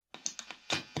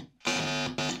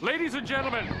Ladies and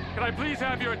gentlemen, can I please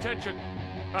have your attention?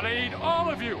 And I need all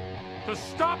of you to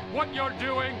stop what you're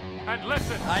doing and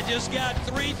listen. I just got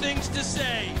three things to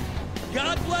say.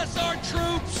 God bless our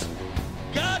troops.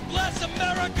 God bless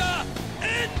America.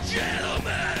 And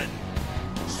gentlemen,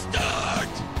 start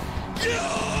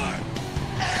your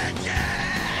engine!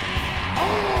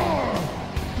 Are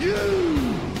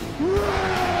you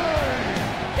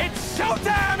ready? It's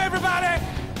showtime, everybody!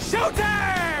 Showtime!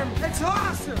 It's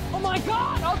awesome! Oh my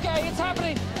God! Okay, it's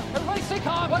happening. Everybody stay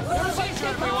calm. What's the procedure,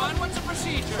 everyone? What's the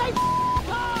procedure? Stay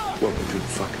calm! Welcome to the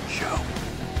fucking show.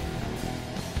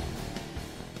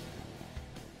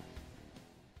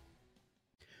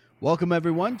 Welcome,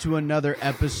 everyone, to another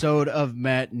episode of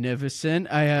Magnificent.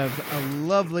 I have a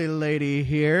lovely lady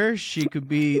here. She could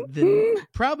be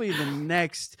probably the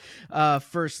next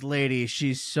first lady.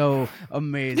 She's so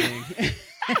amazing.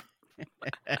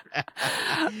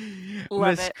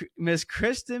 Miss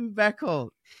Kristin Beckholt.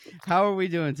 How are we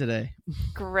doing today?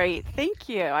 Great. Thank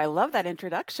you. I love that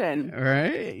introduction. All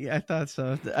right. Yeah, I thought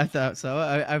so.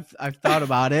 I've thought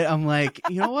about it. I'm like,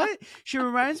 you know what? She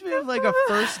reminds me of like a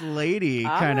first lady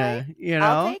kind of, right. you know?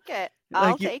 I'll take it.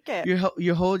 I'll take it.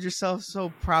 You hold yourself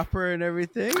so proper and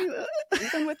everything.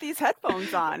 Even with these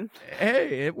headphones on.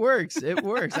 Hey, it works. It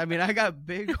works. I mean, I got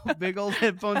big old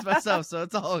headphones myself, so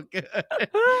it's all good.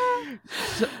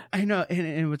 So, I know.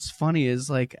 And what's funny is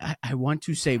like, I want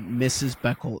to say Mrs.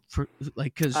 Beckholt for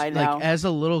like, cause like as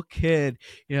a little kid,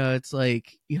 you know, it's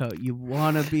like, you know, you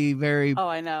want to be very,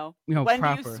 I know. You know, when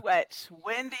proper. do you switch?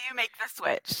 When do you make the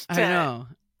switch? I know.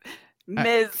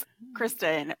 Ms.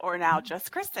 Kristin, or now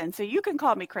just Kristin. So you can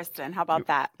call me Kristin. How about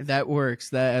that? That works.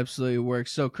 That absolutely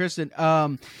works. So Kristin,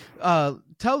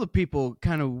 tell the people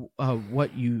kind of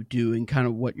what you do and kind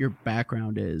of what your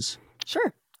background is.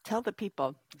 Sure. Tell the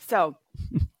people. So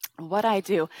what I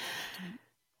do,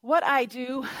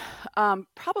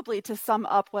 probably to sum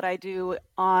up what I do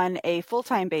on a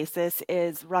full-time basis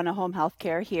is run a home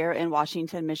healthcare here in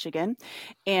Washington, Michigan.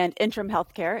 And Interim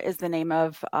Healthcare is the name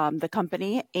of the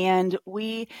company. And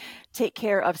we take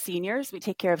care of seniors. We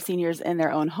take care of seniors in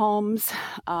their own homes.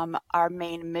 Our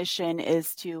main mission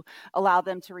is to allow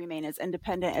them to remain as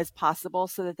independent as possible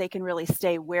so that they can really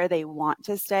stay where they want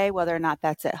to stay, whether or not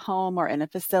that's at home or in a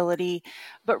facility,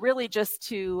 but really just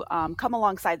to come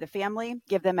alongside the family,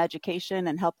 give them education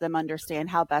and help them understand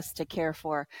how best to care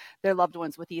for their loved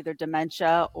ones with either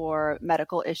dementia or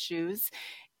medical issues,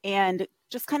 and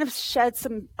just kind of shed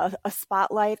a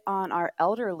spotlight on our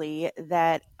elderly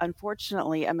that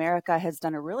unfortunately America has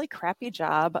done a really crappy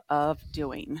job of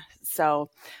doing. So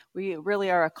we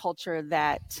really are a culture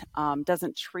that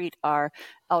doesn't treat our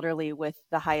elderly with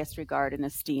the highest regard and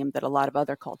esteem that a lot of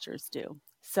other cultures do.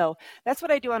 So that's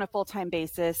what I do on a full-time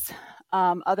basis.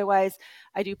 Otherwise,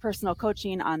 I do personal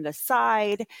coaching on the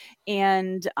side,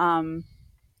 and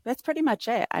that's pretty much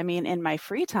it. I mean, in my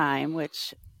free time,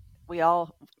 which we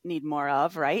all need more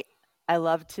of, right? I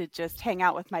love to just hang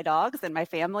out with my dogs and my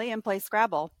family and play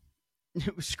Scrabble.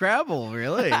 Scrabble,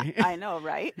 really? I know,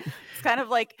 right? It's kind of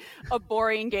like a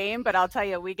boring game, but I'll tell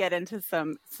you, we get into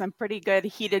some pretty good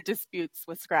heated disputes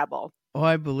with Scrabble. Oh,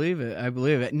 I believe it. I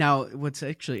believe it. Now, what's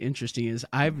actually interesting is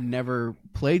I've never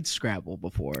played Scrabble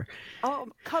before. Oh,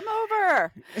 come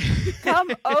over. Come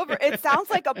over. It sounds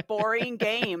like a boring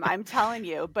game, I'm telling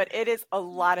you, but it is a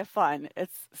lot of fun.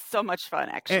 It's so much fun,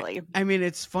 actually. I mean,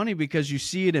 it's funny because you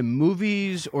see it in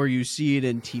movies or you see it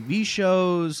in TV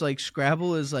shows. Like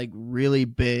Scrabble is like really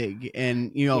big.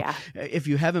 And, you know, if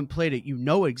you haven't played it, you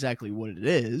know exactly what it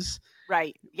is.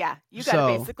 Right. Yeah. You got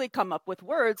to basically come up with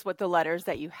words with the letters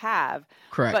that you have.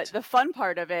 Correct. But the fun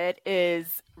part of it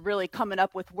is really coming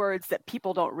up with words that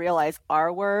people don't realize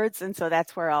are words. And so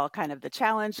that's where all kind of the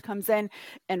challenge comes in.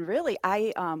 And really,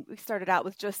 we started out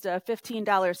with just a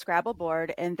 $15 Scrabble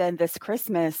board. And then this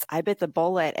Christmas, I bit the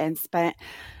bullet and spent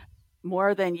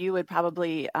more than you would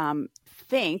probably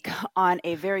think on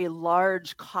a very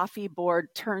large coffee board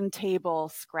turntable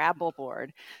Scrabble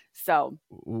board. So,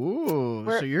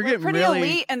 so you're getting pretty really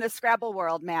elite in the Scrabble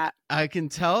world, Matt. I can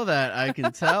tell that. I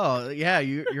can tell. Yeah,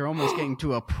 you're almost getting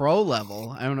to a pro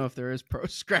level. I don't know if there is pro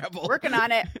Scrabble. Working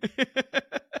on it.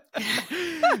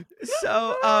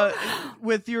 So,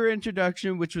 with your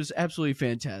introduction, which was absolutely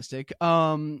fantastic,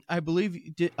 I believe,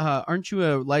 aren't you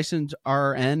a licensed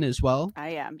RN as well? I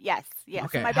am. Yes.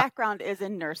 Okay. So my background is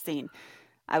in nursing.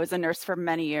 I was a nurse for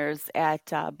many years at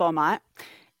Beaumont,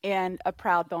 and a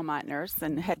proud Beaumont nurse,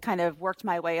 and had kind of worked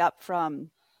my way up from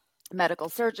medical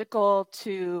surgical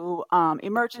to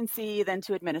emergency, then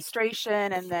to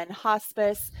administration, and then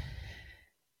hospice.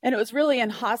 And it was really in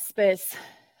hospice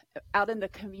out in the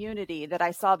community that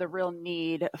I saw the real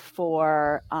need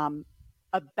for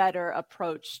a better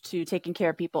approach to taking care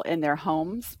of people in their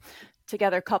homes,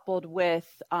 together coupled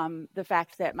with the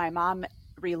fact that my mom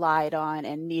relied on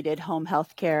and needed home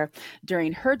health care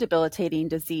during her debilitating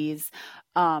disease,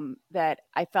 that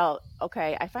I felt,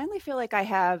 okay, I finally feel like I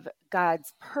have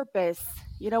God's purpose.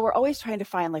 You know, we're always trying to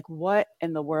find like, what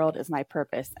in the world is my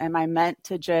purpose? Am I meant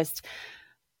to just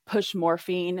push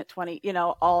morphine 20,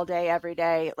 all day, every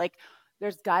day? Like,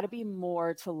 there's got to be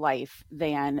more to life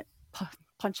than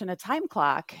punching a time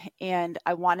clock. And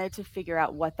I wanted to figure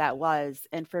out what that was.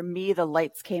 And for me, the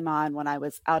lights came on when I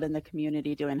was out in the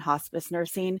community doing hospice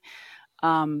nursing,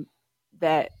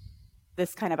 that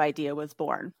this kind of idea was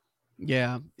born.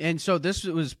 Yeah. And so this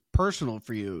was personal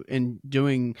for you, and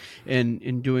doing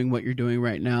what you're doing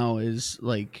right now is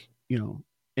like, you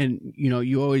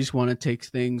always want to take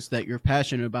things that you're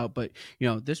passionate about, but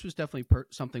this was definitely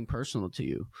something personal to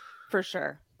you. For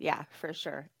sure. Yeah, for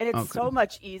sure. And it's so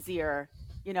much easier.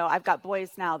 I've got boys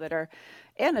now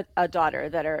and a daughter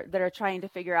that are trying to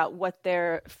figure out what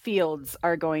their fields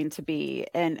are going to be.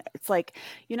 And it's like,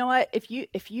 you know what,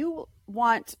 if you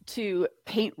want to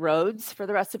paint roads for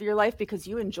the rest of your life because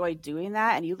you enjoy doing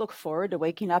that and you look forward to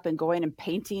waking up and going and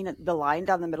painting the line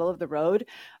down the middle of the road,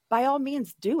 by all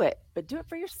means do it, but do it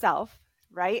for yourself,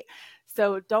 right?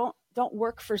 So don't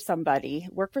work for somebody.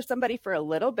 Work for somebody for a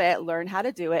little bit, learn how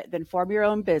to do it, then form your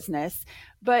own business,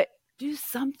 but do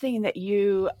something that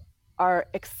you are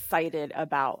excited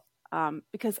about.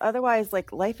 Because otherwise,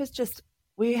 like, life is just,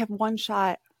 we have one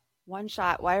shot.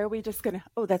 Why are we just going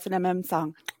to, that's an MM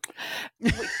song.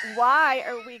 Why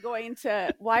are we going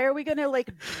to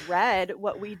like dread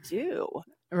what we do?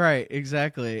 Right.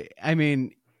 Exactly. I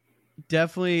mean,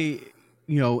 definitely,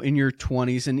 in your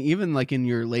 20s and even like in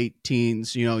your late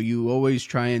teens, you always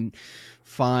try and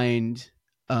find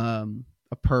a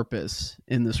purpose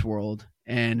in this world.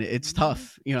 And it's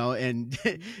tough, and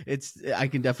I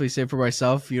can definitely say for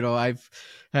myself, I've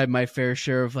had my fair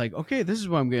share of like, okay, this is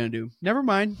what I'm going to do. Never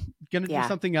mind. Going to do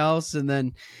something else. And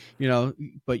then,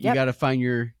 but you got to find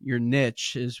your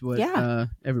niche is what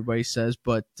everybody says.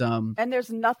 But, and there's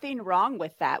nothing wrong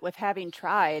with that, with having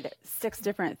tried 6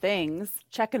 different things,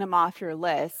 checking them off your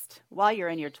list while you're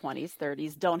in your 20s,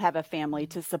 30s, don't have a family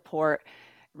to support,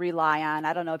 rely on.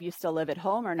 I don't know if you still live at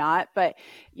home or not, but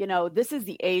this is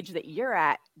the age that you're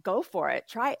at. Go for it.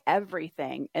 Try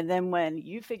everything. And then when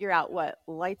you figure out what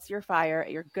lights your fire,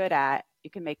 you're good at, you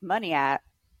can make money at.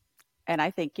 And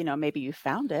I think, maybe you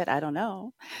found it. I don't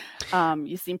know.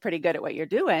 You seem pretty good at what you're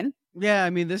doing. Yeah. I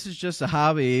mean, this is just a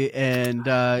hobby, and,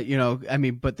 but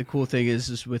the cool thing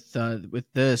is with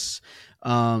this,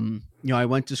 I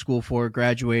went to school for,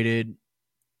 graduated,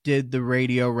 did the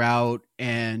radio route,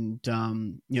 and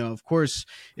of course,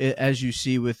 as you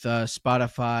see with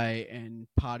Spotify and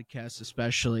podcasts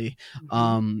especially,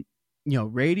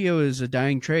 radio is a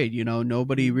dying trade.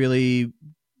 Nobody really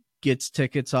gets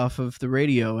tickets off of the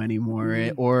radio anymore,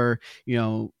 or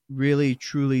really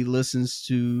truly listens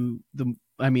to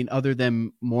other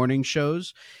than morning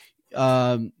shows.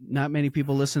 Not many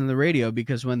people listen to the radio,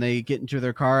 because when they get into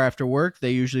their car after work,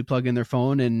 they usually plug in their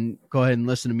phone and go ahead and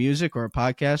listen to music or a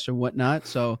podcast or whatnot.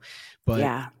 So,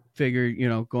 but figure,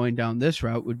 going down this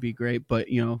route would be great. But,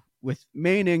 with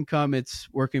main income, it's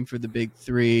working for the big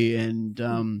 3 and,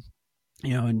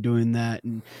 and doing that.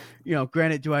 And,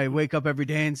 granted, do I wake up every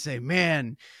day and say,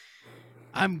 man,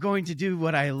 I'm going to do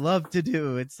what I love to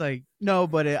do? It's like, no,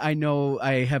 but I know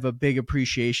I have a big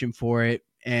appreciation for it.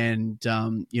 And,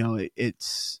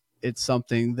 it's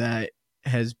something that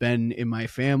has been in my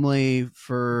family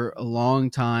for a long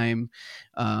time.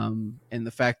 And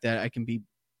the fact that I can be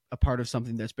a part of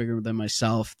something that's bigger than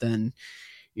myself, then,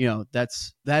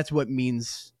 that's what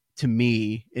means to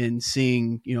me, in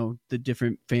seeing, the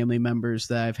different family members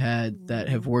that I've had that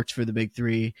have worked for the big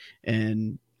 3,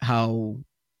 and how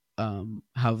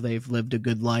they've lived a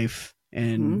good life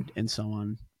and so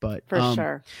on. But for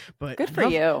sure. But good for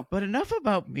you. But enough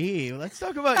about me. Let's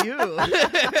talk about you.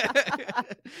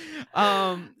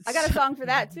 I got a song for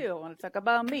that too. I want to talk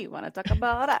about me. Want to talk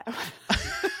about that.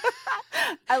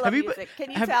 I love music.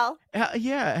 Can you tell?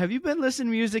 Yeah. Have you been listening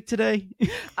to music today?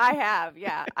 I have.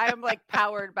 Yeah. I am like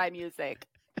powered by music.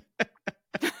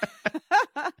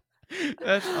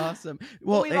 That's awesome.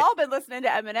 Well, we've all been listening to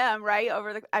Eminem, right?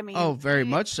 Very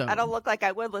much so. I don't look like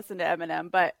I would listen to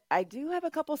Eminem, but I do have a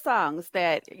couple songs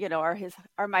that,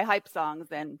 are my hype songs.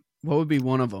 And what would be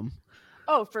one of them?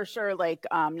 Oh, for sure. Like,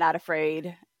 Not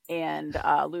Afraid and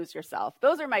Lose Yourself.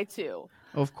 Those are my 2.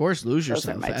 Of course, Lose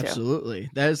Yourself. Absolutely.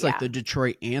 That is like the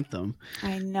Detroit anthem.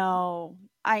 I know.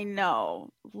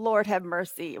 Lord have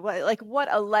mercy. What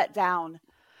a letdown.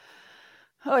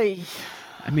 Oy.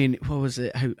 I mean, what was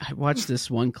it? I watched this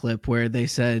one clip where they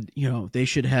said, they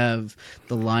should have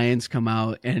the Lions come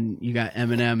out and you got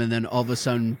Eminem and then all of a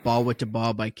sudden Ball With the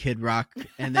Ball by Kid Rock.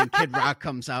 And then Kid Rock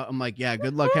comes out. I'm like, yeah,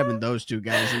 good luck having those two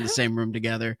guys in the same room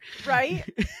together. Right.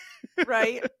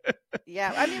 Right.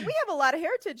 Yeah. I mean, we have a lot of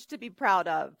heritage to be proud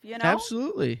of,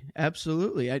 Absolutely.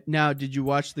 Absolutely. Now, did you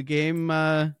watch the game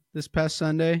this past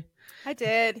Sunday? I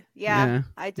did. Yeah,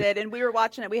 I did. And we were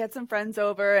watching it. We had some friends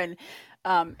over, and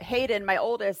Hayden, my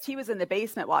oldest, he was in the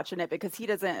basement watching it because he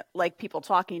doesn't like people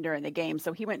talking during the game.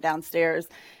 So he went downstairs,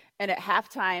 and at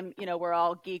halftime, we're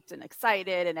all geeked and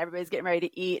excited and everybody's getting ready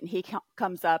to eat. And he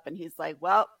comes up and he's like,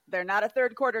 well, they're not a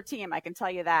third quarter team. I can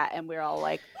tell you that. And we're all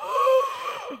like,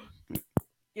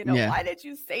 why did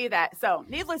you say that? So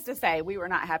needless to say, we were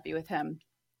not happy with him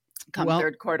come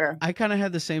third quarter. I kind of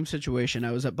had the same situation.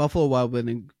 I was at Buffalo Wild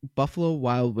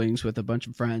Wings with a bunch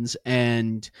of friends,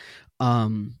 and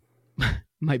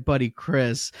my buddy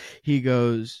Chris, he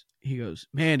goes,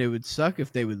 man, it would suck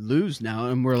if they would lose now.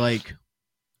 And we're like,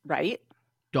 right?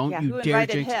 Don't you who dare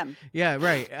invited jinx him? Yeah,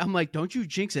 right. I'm like, don't you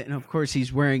jinx it. And of course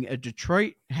he's wearing a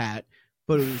Detroit hat,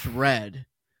 but it was red.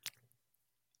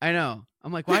 I know.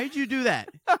 I'm like, why did you do that?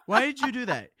 Why did you do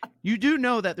that? You do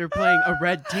know that they're playing a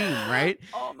red team, right?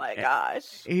 Oh my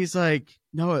gosh. He's like,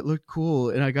 no, it looked cool.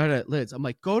 And I got it at Lids. I'm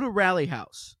like, go to Rally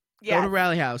House. Yes. Go to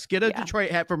Rally House. Get a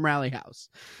Detroit hat from Rally House.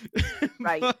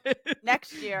 Right.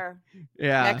 Next year.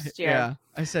 Yeah. Next year. Yeah.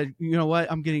 I said, you know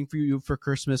what? I'm getting for you for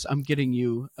Christmas. I'm getting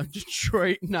you a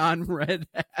Detroit non-red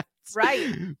hat.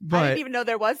 Right. But I didn't even know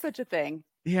there was such a thing.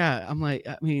 Yeah. I'm like,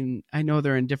 I mean, I know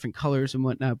they're in different colors and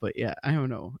whatnot, but yeah, I don't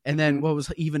know. And then what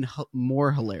was even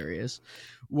more hilarious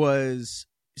was,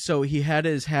 so he had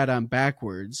his hat on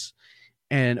backwards.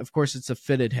 And of course it's a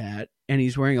fitted hat, and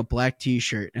he's wearing a black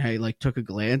t-shirt. And I took a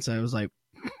glance. I was like,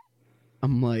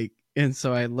 and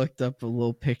so I looked up a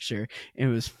little picture, and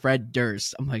it was Fred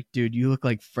Durst. I'm like, dude, you look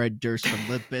like Fred Durst from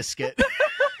Limp Bizkit.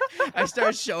 I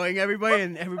started showing everybody,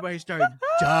 and everybody started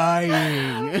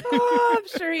dying. Oh,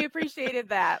 I'm sure he appreciated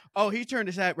that. Oh, he turned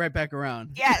his hat right back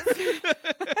around. Yes.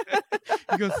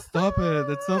 He goes, stop it.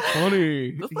 That's not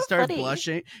funny. He started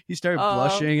blushing. He started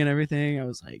blushing and everything. I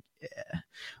was like, yeah.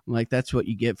 I'm like, that's what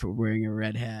you get for wearing a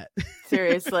red hat.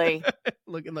 Seriously.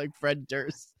 Looking like Fred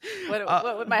Durst.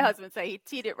 What would my husband say? He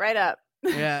teed it right up.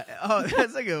 Yeah. Oh,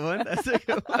 that's a good one. That's a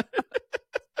good one.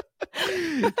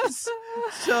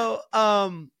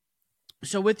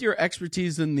 So with your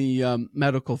expertise in the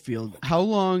medical field, how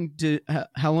long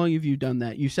have you done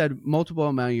that? You said multiple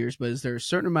amount of years, but is there a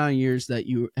certain amount of years that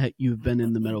you've been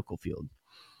in the medical field?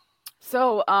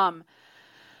 So I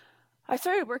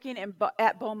started working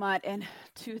at Beaumont in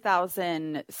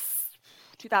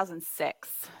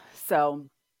 2006. So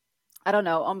I don't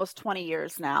know, almost 20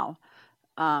 years now.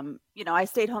 I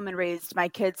stayed home and raised my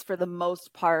kids for the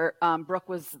most part. Brooke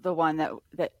was the one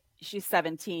that she's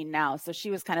 17 now. So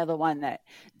she was kind of the one that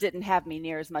didn't have me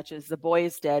near as much as the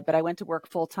boys did, but I went to work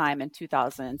full time in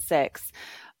 2006.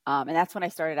 And that's when I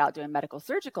started out doing medical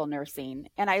surgical nursing,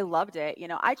 and I loved it.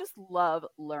 I just love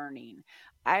learning.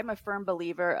 I'm a firm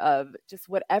believer of just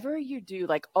whatever you do,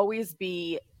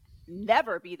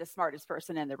 never be the smartest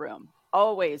person in the room.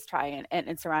 Always try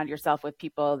and surround yourself with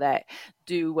people that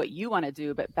do what you want to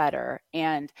do, but better.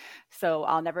 And so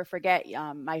I'll never forget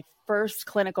my first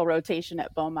clinical rotation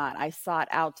at Beaumont. I sought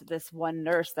out this one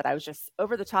nurse that I was just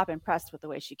over the top impressed with the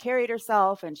way she carried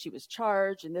herself, and she was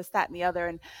charged and this, that, and the other.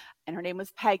 And her name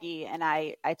was Peggy. And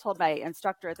I told my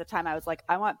instructor at the time, I was like,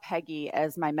 I want Peggy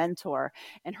as my mentor.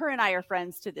 And her and I are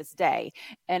friends to this day.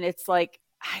 And it's like,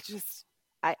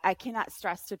 I cannot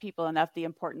stress to people enough the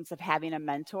importance of having a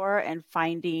mentor and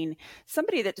finding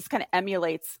somebody that just kind of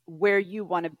emulates where you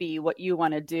want to be, what you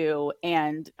want to do,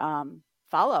 and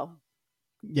follow.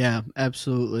 Yeah,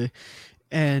 absolutely.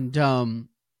 And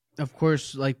of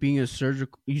course, being a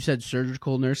you said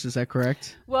surgical nurse, is that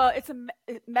correct? Well, it's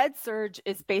med surg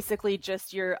is basically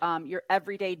just your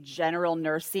everyday general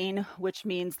nursing, which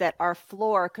means that our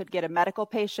floor could get a medical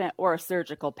patient or a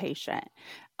surgical patient.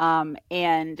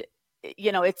 And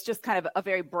it's just kind of a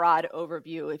very broad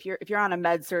overview. If you're on a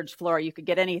med surg floor, you could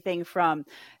get anything from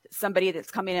somebody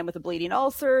that's coming in with a bleeding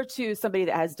ulcer to somebody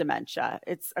that has dementia.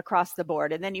 It's across the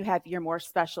board. And then you have your more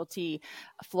specialty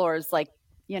floors, like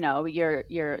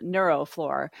your neuro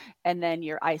floor, and then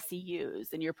your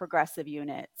ICUs and your progressive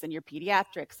units and your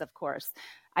pediatrics, of course.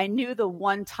 I knew the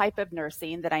one type of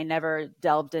nursing that I never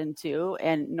delved into,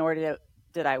 and nor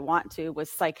did I want to,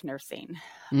 was psych nursing.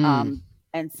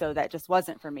 And so that just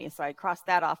wasn't for me. So I crossed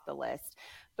that off the list.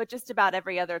 But just about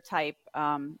every other type,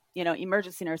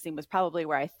 emergency nursing was probably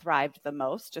where I thrived the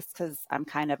most, just because I'm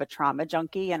kind of a trauma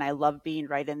junkie and I love being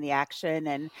right in the action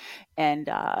and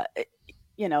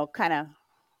kind of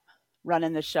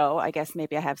running the show. I guess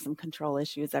maybe I have some control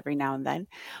issues every now and then,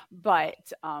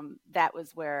 but that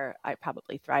was where I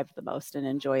probably thrived the most and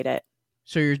enjoyed it.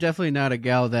 So you're definitely not a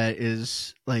gal that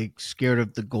is like scared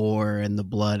of the gore and the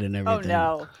blood and everything.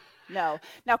 Oh, no.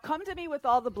 Now come to me with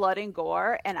all the blood and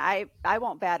gore and I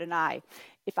won't bat an eye.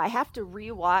 If I have to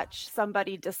rewatch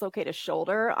somebody dislocate a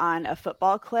shoulder on a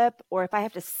football clip, or if I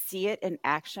have to see it in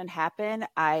action happen,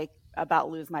 I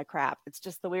about lose my crap. It's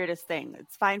just the weirdest thing.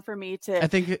 It's fine for me to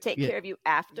take care of you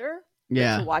after,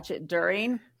 but to watch it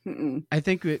during. Mm-mm. I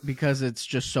think because it's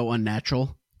just so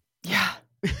unnatural. Yeah.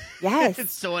 Yes.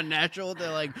 It's so unnatural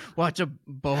to like watch a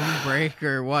bone break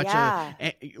or watch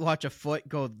a foot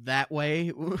go that way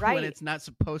when it's not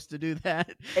supposed to do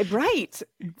that. Right.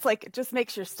 It's like it just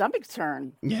makes your stomach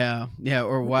turn. Yeah.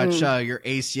 Or watch your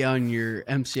ACL and your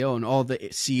MCL and all the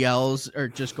CLs are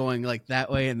just going like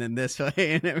that way and then this way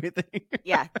and everything.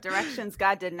 Yeah, directions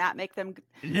God did not make them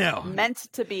meant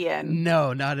to be in.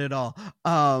 No, not at all.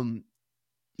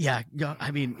 Yeah. I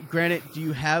mean, granted, do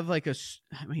you have like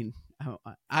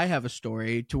I have a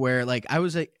story to where like I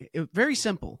was very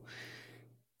simple.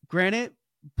 Granted,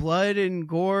 blood and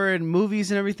gore and movies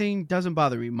and everything doesn't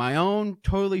bother me. My own,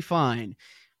 totally fine.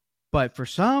 But for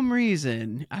some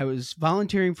reason, I was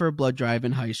volunteering for a blood drive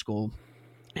in high school.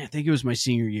 I think it was my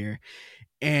senior year.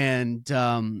 And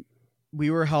we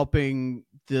were helping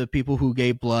the people who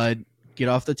gave blood get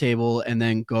off the table and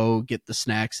then go get the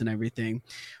snacks and everything.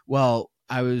 Well,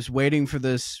 I was waiting for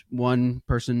this one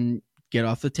person get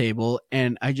off the table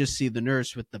and I just see the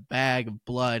nurse with the bag of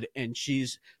blood and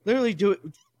she's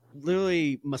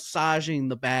literally massaging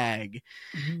the bag.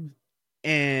 Mm-hmm.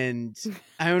 And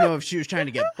I don't know if she was trying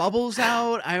to get bubbles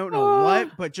out. I don't know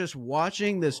what, but just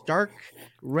watching this dark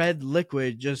red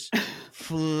liquid just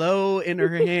flow in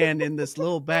her hand in this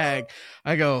little bag,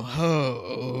 I go,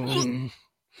 oh.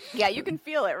 Yeah, you can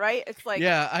feel it, right? It's like,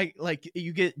 yeah, I like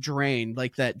you get drained,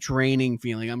 like that draining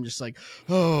feeling. I'm just like,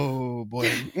 oh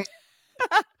boy.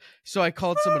 So I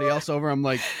called somebody else over. I'm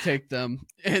like, take them.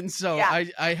 And so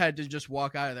I had to just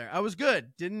walk out of there. I was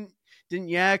good. Didn't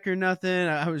yak or nothing.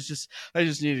 I just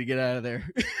needed to get out of there.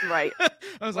 Right.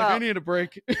 I was like, I need a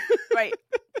break. Right.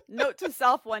 Note to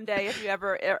self one day, if you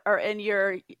ever are in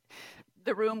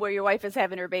the room where your wife is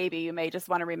having her baby, you may just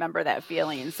want to remember that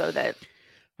feeling so that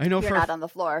I know you're not on the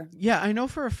floor. Yeah, I know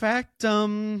for a fact,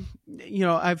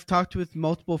 I've talked with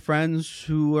multiple friends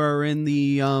who are in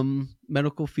the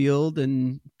medical field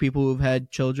and people who've had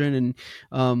children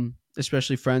and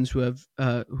especially friends who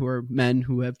are men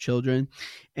who have children.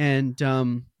 And,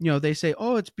 they say,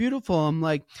 oh, it's beautiful. I'm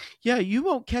like, yeah, you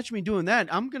won't catch me doing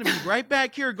that. I'm going to be right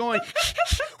back here going,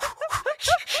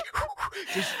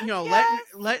 just,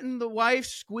 letting the wife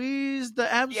squeeze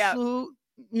the absolute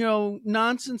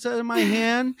nonsense out of my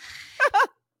hand.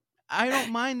 I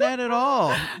don't mind that at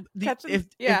all.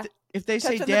 If they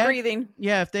say, Dad, breathing.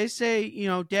 Yeah, if they say,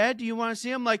 Dad, do you want to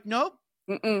see him? Like, nope.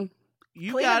 Mm-mm.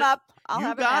 You Clean got him it. up. I'll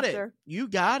have it after. You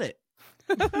got it.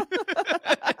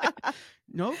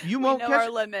 No, you won't catch our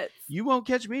limits. You won't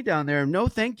catch me down there. No,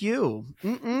 thank you.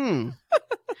 Mm-mm.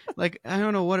 Like, I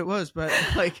don't know what it was, but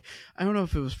like, I don't know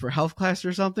if it was for health class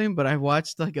or something, but I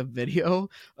watched like a video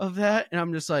of that and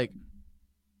I'm just like,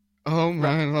 oh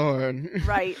my Lord.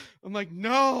 Right. I'm like,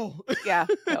 no. Yeah.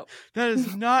 No. That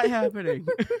is not happening.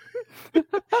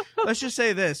 Let's just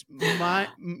say this.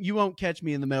 You won't catch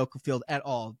me in the medical field at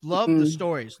all. Love the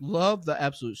stories. Love the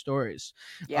absolute stories.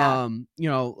 Yeah.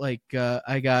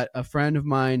 I got a friend of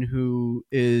mine who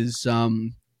is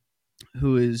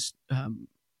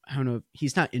I don't know,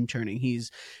 he's not interning.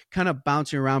 He's kind of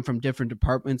bouncing around from different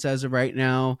departments as of right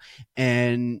now.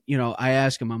 And, I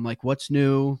ask him, I'm like, what's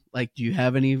new? Like, do you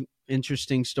have any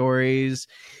interesting stories?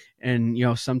 And,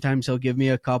 sometimes he'll give me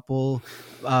a couple.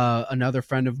 Another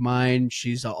friend of mine,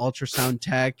 she's an ultrasound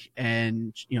tech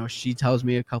and, she tells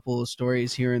me a couple of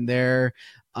stories here and there.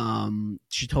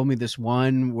 She told me this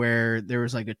one where there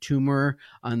was like a tumor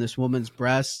on this woman's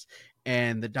breast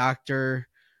and the doctor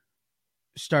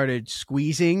started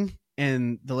squeezing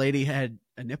and the lady had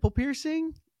a nipple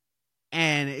piercing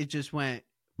and it just went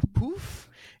poof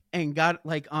and got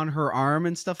like on her arm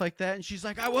and stuff like that. And she's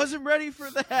like, I wasn't ready for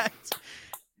that.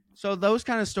 So those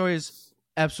kind of stories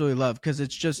absolutely love because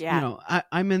it's just,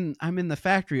 I'm in the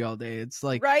factory all day. It's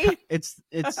like, right. It's,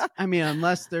 I mean,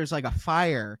 unless there's like a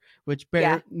fire, which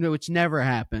never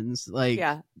happens. Like,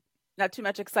 yeah. Not too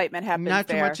much excitement happens Not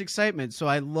too there. much excitement. So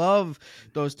I love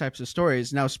those types of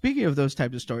stories. Now, speaking of those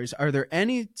types of stories, are there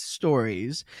any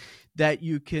stories that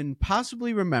you can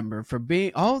possibly remember for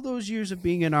being all those years of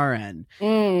being an RN?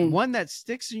 One that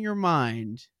sticks in your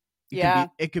mind.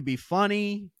 It could be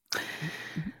funny.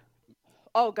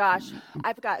 Oh gosh,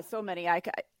 I've got so many.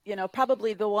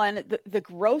 Probably the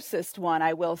grossest one,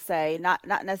 I will say, not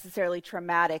necessarily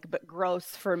traumatic, but gross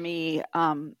for me,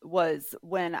 was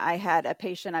when I had a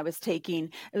patient I was taking.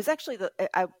 It was actually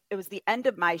it was the end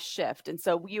of my shift, and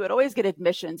so you would always get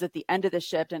admissions at the end of the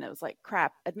shift, and it was like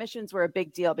crap. Admissions were a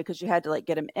big deal because you had to like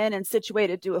get them in and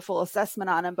situated, do a full assessment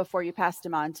on them before you passed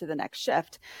them on to the next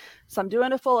shift. So I'm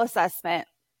doing a full assessment.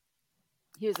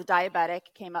 He was a diabetic,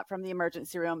 came up from the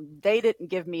emergency room. They didn't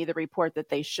give me the report that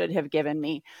they should have given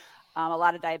me. A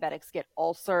lot of diabetics get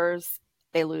ulcers.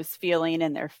 They lose feeling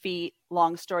in their feet.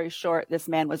 Long story short, this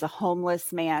man was a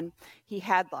homeless man. He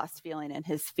had lost feeling in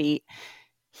his feet.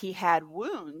 He had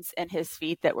wounds in his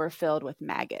feet that were filled with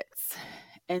maggots.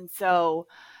 And so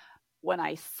when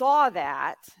I saw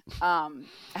that, I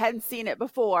hadn't seen it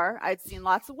before. I'd seen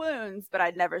lots of wounds, but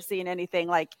I'd never seen anything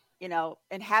like,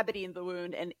 inhabiting the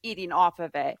wound and eating off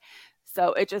of it.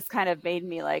 So it just kind of made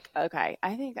me like, okay,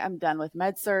 I think I'm done with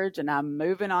med surg and I'm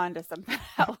moving on to something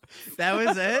else. That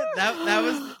was it. That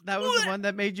was the one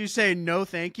that made you say no,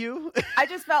 thank you. I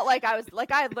just felt like I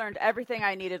had learned everything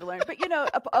I needed to learn. But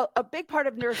a big part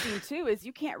of nursing too is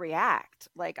you can't react.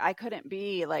 Like I couldn't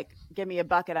be like, give me a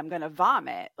bucket, I'm going to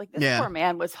vomit. Like this poor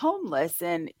man was homeless,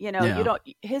 and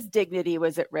his dignity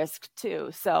was at risk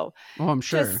too. So I'm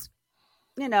sure.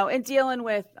 And dealing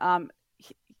with,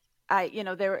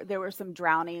 there were some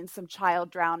drownings, some child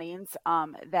drownings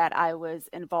that I was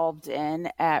involved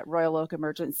in at Royal Oak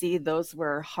Emergency. Those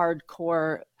were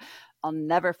hardcore. I'll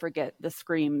never forget the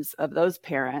screams of those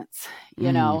parents,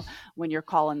 when you're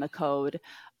calling the code.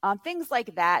 Things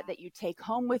like that you take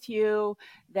home with you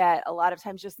that a lot of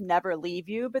times just never leave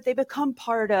you, but they become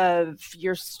part of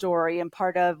your story and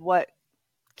part of what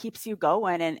keeps you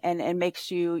going and makes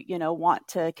you, want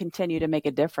to continue to make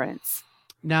a difference.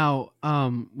 Now,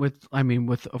 with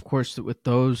of course, with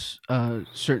those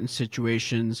certain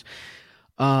situations,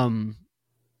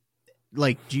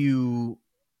 like do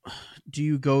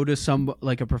you go to some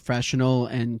like a professional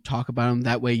and talk about them?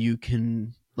 That way you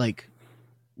can like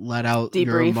let out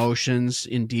your emotions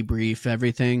and debrief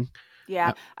everything.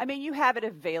 Yeah. You have it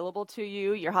available to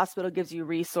you. Your hospital gives you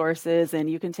resources and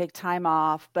you can take time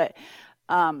off, but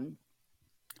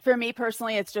for me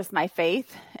personally, it's just my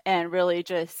faith and really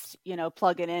just,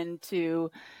 plug it in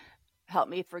to help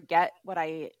me forget what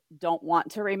I don't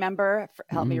want to remember,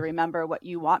 help me remember what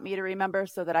you want me to remember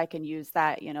so that I can use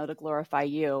that, to glorify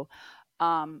you.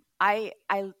 There's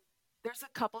a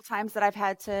couple times that I've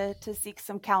had to seek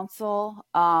some counsel.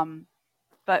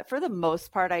 But for the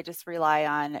most part, I just rely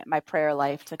on my prayer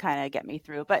life to kind of get me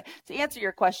through. But to answer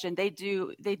your question, they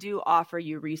do offer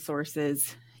you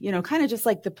resources, kind of just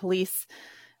like the police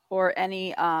or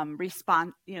any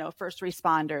first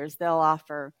responders. They'll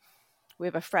offer. We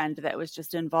have a friend that was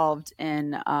just involved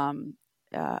in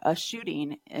a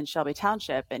shooting in Shelby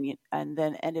Township, and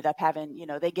then ended up having,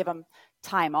 they give them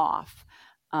time off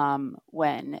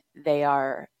when they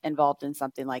are involved in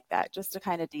something like that, just to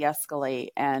kind of de-escalate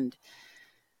and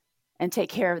take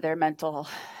care of their mental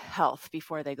health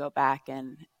before they go back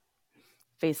and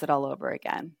face it all over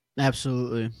again.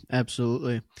 Absolutely.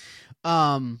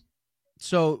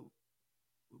 So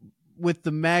with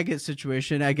the maggot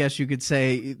situation, I guess you could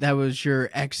say that was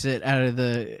your exit out of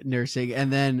the nursing,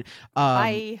 and then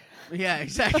Bye. Yeah,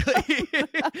 exactly.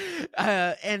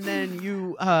 And then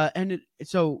you ended.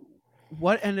 So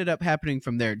what ended up happening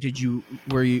from there?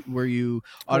 Were you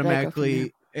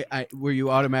automatically? Were you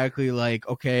automatically like,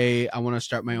 okay, I want to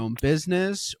start my own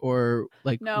business, or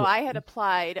like? No, I had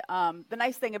applied. The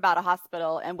nice thing about a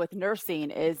hospital and with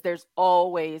nursing is there's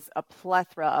always a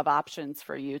plethora of options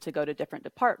for you to go to different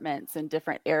departments and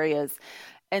different areas.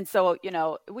 And so,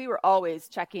 we were always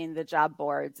checking the job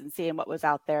boards and seeing what was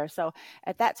out there. So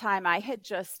at that time, I had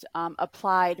just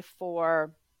applied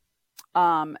for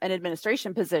an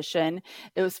administration position.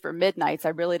 It was for midnights. I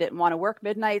really didn't want to work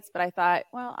midnights, but I thought,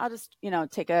 well, I'll just,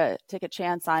 take a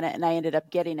chance on it. And I ended up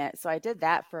getting it. So I did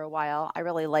that for a while. I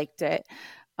really liked it.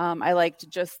 I liked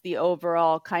just the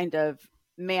overall kind of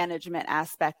management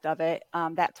aspect of it.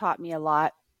 That taught me a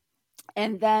lot.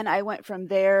 And then I went from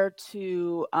there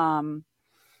to, I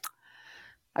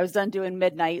was done doing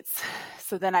midnights.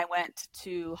 So then I went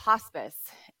to hospice,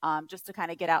 just to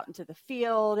kind of get out into the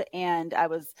field. And I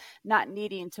was not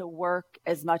needing to work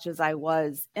as much as I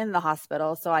was in the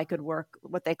hospital. So I could work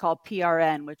what they call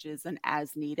PRN, which is an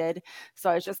as needed. So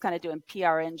I was just kind of doing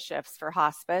PRN shifts for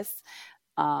hospice.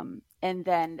 And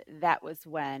then that was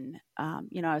when, I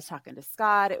was talking to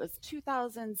Scott. It was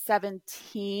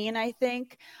 2017, I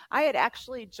think. I had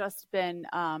actually just been,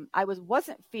 I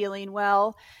wasn't feeling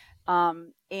well.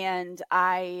 And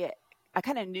I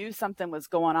kind of knew something was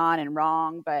going on and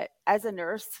wrong, but as a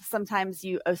nurse, sometimes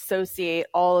you associate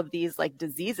all of these like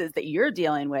diseases that you're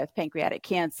dealing with, pancreatic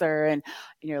cancer, and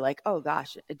you're like, oh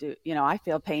gosh, I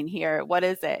feel pain here. What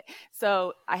is it?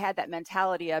 So I had that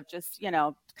mentality of just,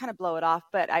 kind of blow it off.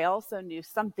 But I also knew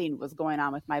something was going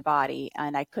on with my body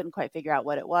and I couldn't quite figure out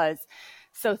what it was.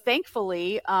 So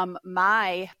thankfully,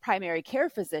 my primary care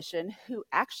physician, who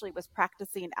actually was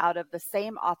practicing out of the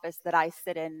same office that I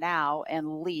sit in now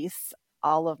and lease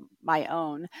all of my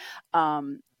own,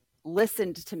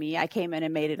 listened to me. I came in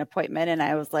and made an appointment and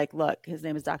I was like, look, his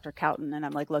name is Dr. Cowton. And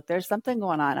I'm like, look, there's something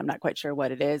going on. I'm not quite sure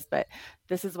what it is, but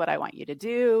this is what I want you to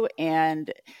do.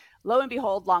 And lo and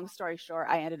behold, long story short,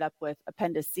 I ended up with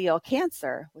appendiceal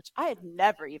cancer, which I had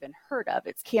never even heard of.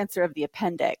 It's cancer of the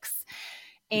appendix.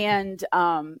 And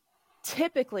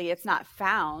typically it's not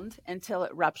found until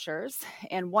it ruptures.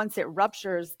 And once it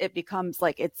ruptures, it becomes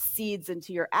like it seeds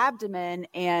into your abdomen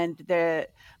and the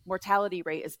mortality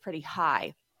rate is pretty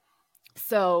high.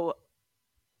 So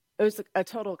it was a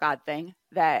total God thing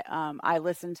that I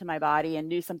listened to my body and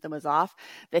knew something was off,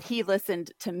 that he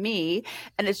listened to me.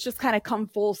 And it's just kind of come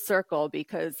full circle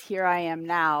because here I am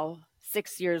now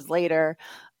 6 years later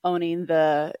owning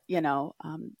the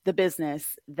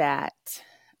business that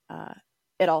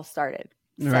it all started.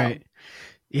 So. Right.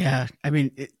 Yeah. I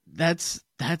mean, that's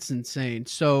insane.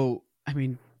 So, I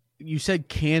mean, you said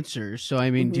cancer. So,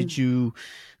 I mean, did you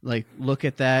like look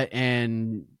at that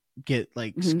and get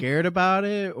like scared about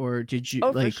it, or did you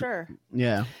for sure.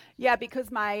 Yeah, because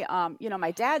my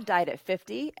my dad died at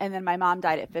 50 and then my mom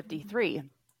died at 53.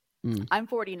 I'm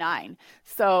 49.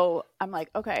 So I'm like,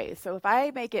 okay, so if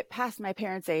I make it past my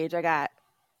parents' age, I got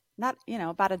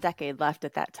about a decade left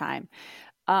at that time.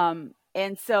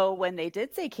 And so when they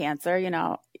did say cancer,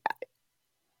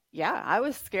 I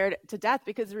was scared to death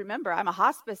because remember, I'm a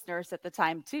hospice nurse at the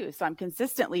time too. So I'm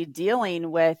consistently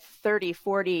dealing with 30,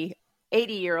 40,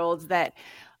 80-year-olds that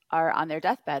are on their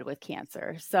deathbed with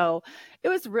cancer. So it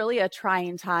was really a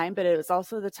trying time, but it was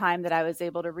also the time that I was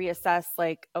able to reassess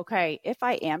like, okay, if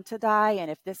I am to die and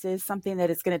if this is something that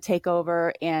is going to take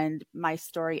over and my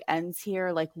story ends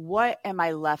here, like what am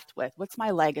I left with? What's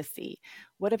my legacy?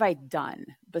 What have I done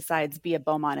besides be a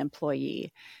Beaumont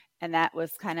employee? And that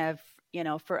was kind of,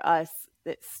 for us,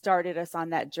 that started us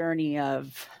on that journey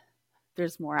of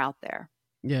there's more out there.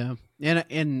 Yeah.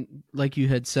 And like you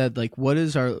had said, like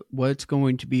what's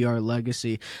going to be our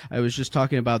legacy? I was just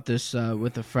talking about this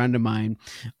with a friend of mine.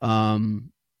 When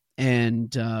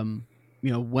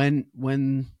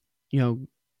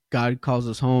God calls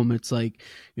us home, it's like,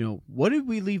 what did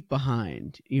we leave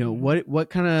behind? What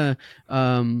kind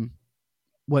of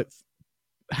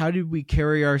how did we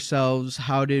carry ourselves?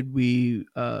 How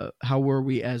were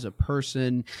we as a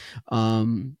person?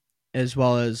 As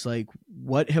well as like,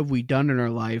 what have we done in our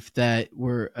life that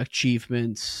were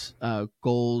achievements,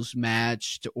 goals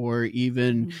matched, or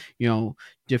even,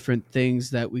 different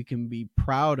things that we can be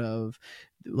proud of,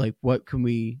 like what can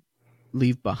we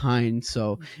leave behind?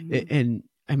 So, and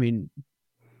I mean,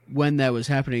 when that was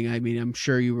happening, I mean, I'm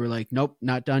sure you were like, nope,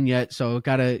 not done yet. So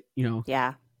gotta,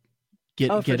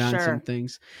 get on some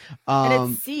things.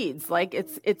 And it's seeds, like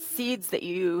it's seeds that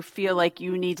you feel like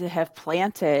you need to have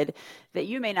planted that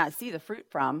you may not see the fruit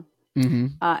from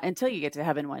until you get to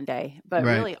heaven one day. But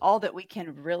really all that we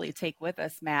can really take with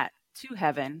us, Matt, to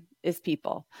heaven is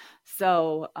people.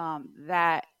 So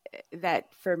that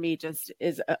for me just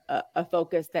is a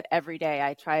focus that every day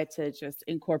I try to just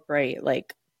incorporate,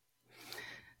 like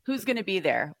who's going to be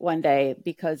there one day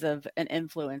because of an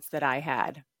influence that I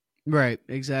had. Right,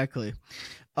 exactly.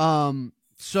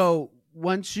 So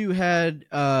once you had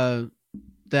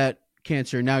that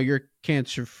cancer, now you're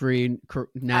cancer free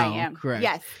now. I am. Correct?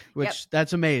 Yes. Which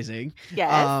that's amazing.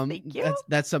 Yes. Thank you.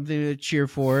 That's something to cheer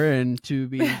for and to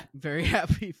be very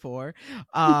happy for.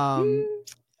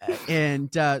 And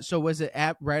so was it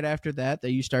right after that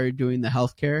you started doing the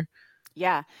healthcare?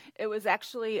 Yeah, it was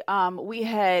actually we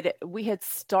had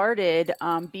started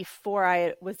before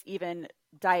I was even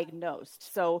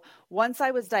diagnosed. So once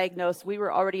I was diagnosed, we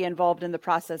were already involved in the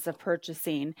process of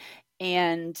purchasing,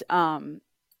 and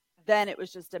then it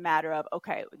was just a matter of,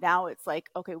 okay, now it's like,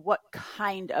 okay, what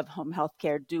kind of home health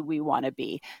care do we want to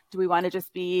be? Do we want to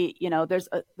just be, there's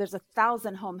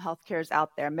 1,000 home health cares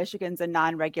out there. Michigan's a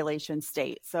non-regulation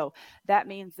state. So that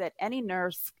means that any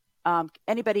nurse,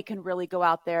 anybody can really go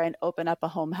out there and open up a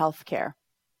home health care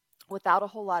without a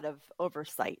whole lot of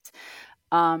oversight.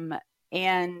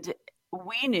 And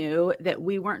we knew that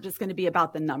we weren't just going to be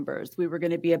about the numbers. We were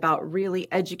going to be about really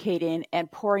educating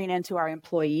and pouring into our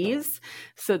employees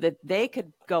so that they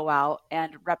could go out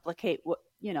and replicate what,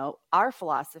 our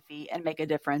philosophy and make a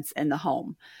difference in the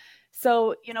home.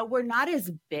 So, we're not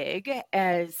as big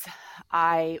as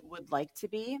I would like to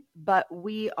be, but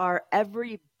we are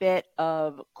every bit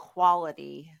of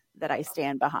quality that I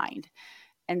stand behind.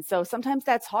 And so sometimes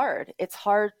that's hard. It's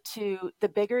hard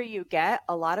the bigger you get,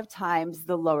 a lot of times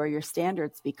the lower your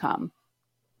standards become.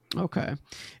 Okay.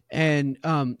 And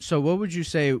so what would you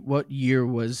say, what year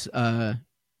was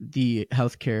the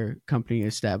healthcare company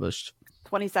established?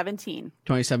 2017.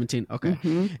 2017. Okay.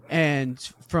 Mm-hmm. And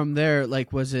from there,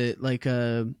 was it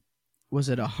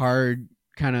a hard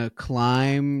kind of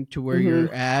climb to where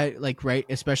you're at,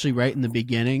 especially right in the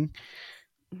beginning?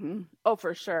 Mm-hmm. Oh,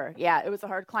 for sure. Yeah, it was a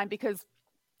hard climb because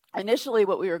initially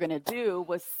what we were going to do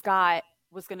was Scott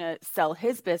was going to sell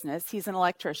his business. He's an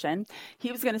electrician.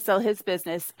 He was going to sell his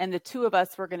business, and the two of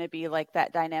us were going to be like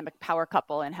that dynamic power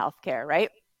couple in healthcare, right?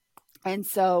 And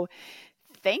so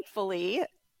thankfully,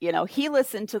 he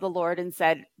listened to the Lord and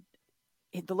said,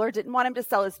 the Lord didn't want him to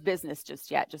sell his business just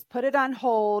yet. Just put it on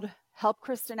hold, help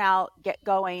Kristin out, get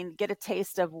going, get a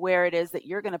taste of where it is that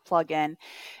you're going to plug in.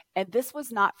 And this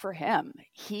was not for him.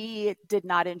 He did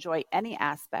not enjoy any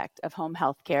aspect of home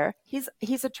health care. He's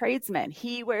a tradesman.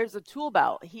 He wears a tool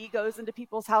belt. He goes into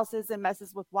people's houses and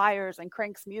messes with wires and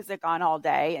cranks music on all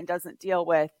day and doesn't deal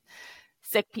with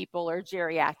sick people or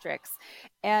geriatrics.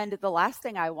 And the last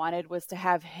thing I wanted was to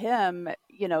have him,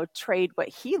 trade what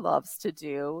he loves to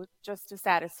do just to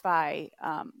satisfy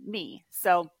me.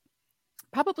 So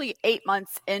probably 8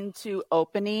 months into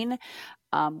opening,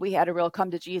 we had a real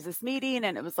come to Jesus meeting,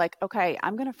 and it was like, okay,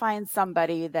 I'm going to find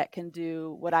somebody that can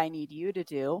do what I need you to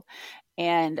do.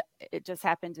 And it just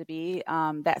happened to be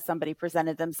that somebody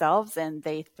presented themselves and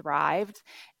they thrived.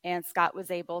 And Scott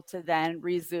was able to then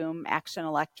resume Action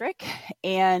Electric.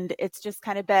 And it's just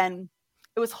kind of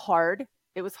it was hard.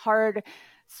 It was hard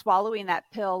swallowing that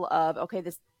pill of, okay,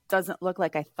 this doesn't look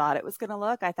like I thought it was going to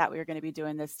look. I thought we were going to be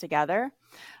doing this together.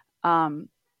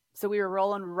 So we were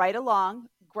rolling right along,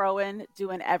 growing,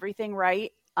 doing everything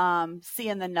right,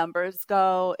 seeing the numbers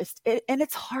go. And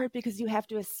it's hard because you have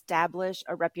to establish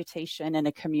a reputation in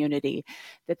a community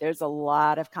that there's a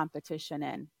lot of competition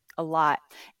in, a lot.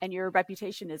 And your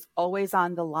reputation is always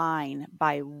on the line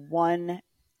by one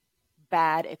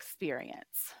bad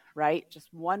experience, right? Just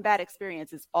one bad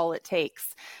experience is all it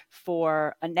takes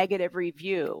for a negative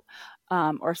review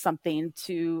or something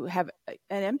to have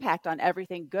an impact on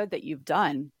everything good that you've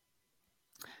done.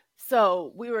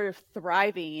 So we were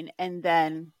thriving, and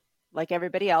then like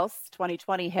everybody else,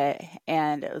 2020 hit,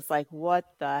 and it was like, what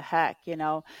the heck,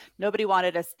 nobody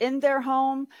wanted us in their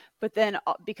home, but then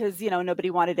because, nobody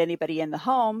wanted anybody in the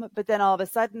home, but then all of a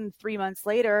sudden, 3 months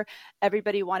later,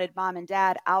 everybody wanted mom and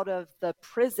dad out of the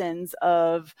prisons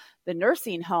of the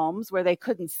nursing homes where they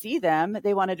couldn't see them.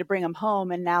 They wanted to bring them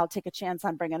home and now take a chance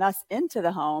on bringing us into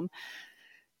the home.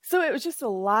 So it was just a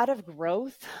lot of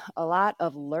growth, a lot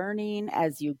of learning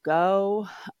as you go.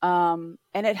 And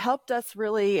it helped us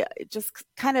really just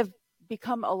kind of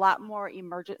become a lot more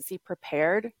emergency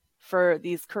prepared for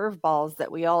these curveballs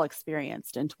that we all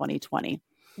experienced in 2020.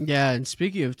 Yeah. And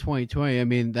speaking of 2020, I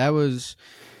mean, that was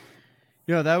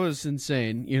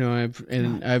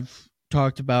insane. I've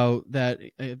talked about that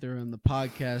either on the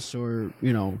podcast or,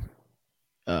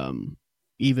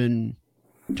 even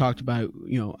talked about,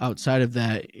 outside of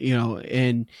that,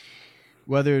 and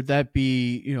whether that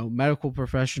be, medical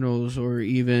professionals or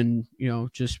even,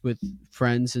 just with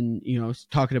friends and,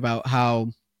 talking about how,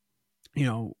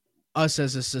 us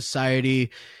as a society,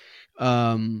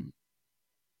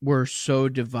 we're so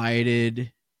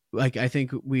divided. Like, I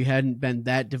think we hadn't been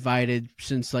that divided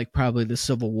since probably the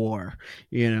Civil War,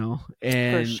 and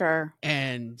for sure.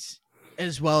 And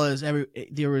as well as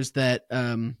there was that,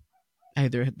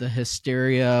 either the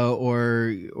hysteria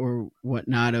or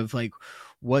whatnot of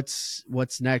what's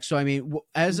next. So I mean,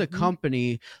 as a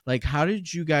company, how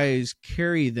did you guys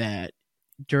carry that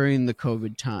during the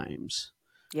COVID times?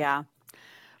 Yeah,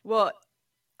 well,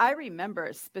 I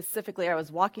remember specifically, I was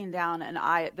walking down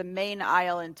the main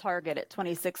aisle in Target at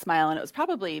 26 Mile, and it was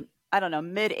probably, I don't know,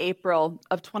 mid-April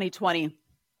of 2020,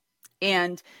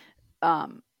 and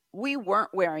we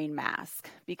weren't wearing masks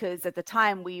because at the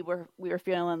time we were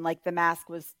feeling like the mask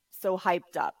was so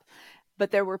hyped up.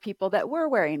 But there were people that were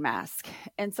wearing masks.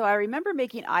 And so I remember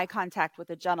making eye contact with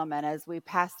a gentleman as we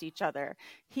passed each other.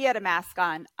 He had a mask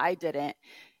on, I didn't.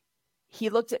 He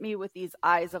looked at me with these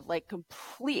eyes of like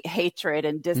complete hatred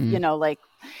and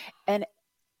and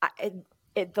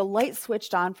the light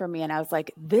switched on for me, and I was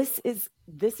like, this is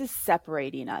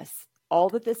separating us. All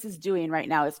that this is doing right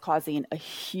now is causing a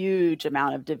huge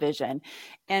amount of division.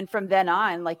 And from then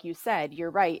on, like you said, you're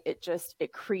right. It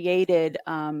created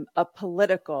a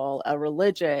political, a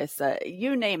religious,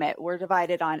 you name it. We're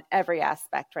divided on every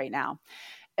aspect right now.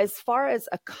 As far as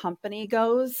a company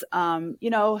goes,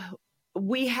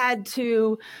 we had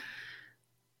to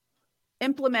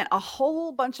implement a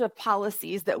whole bunch of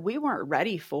policies that we weren't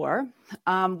ready for.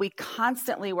 We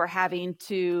constantly were having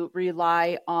to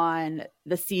rely on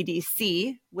the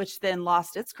CDC, which then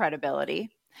lost its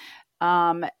credibility.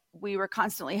 We were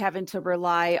constantly having to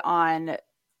rely on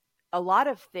a lot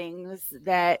of things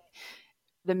that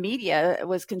the media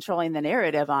was controlling the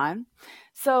narrative on.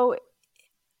 So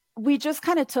we just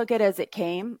kind of took it as it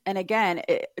came. And again,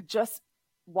 just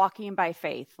walking by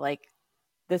faith, like,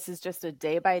 this is just a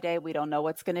day by day. We don't know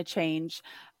what's going to change.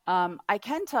 I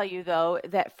can tell you, though,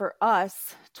 that for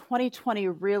us, 2020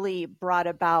 really brought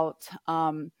about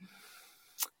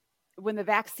when the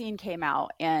vaccine came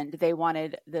out and they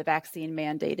wanted the vaccine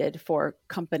mandated for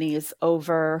companies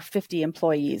over 50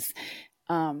 employees.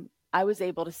 I was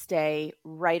able to stay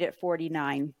right at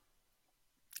 49.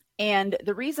 And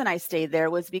the reason I stayed there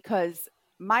was because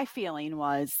my feeling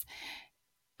was,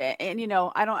 and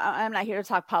I'm not here to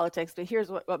talk politics, but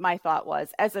here's what my thought was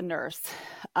as a nurse.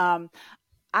 I'm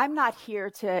not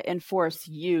here to enforce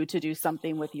you to do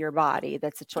something with your body.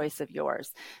 That's a choice of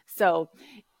yours. So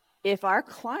if our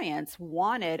clients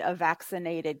wanted a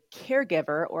vaccinated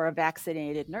caregiver or a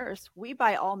vaccinated nurse, we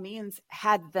by all means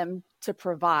had them to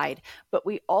provide, but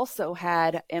we also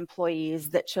had employees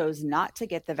that chose not to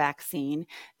get the vaccine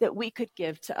that we could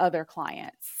give to other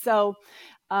clients. So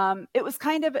it was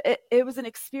it was an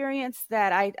experience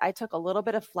that I took a little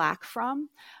bit of flack from,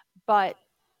 but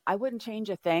I wouldn't change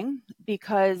a thing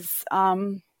because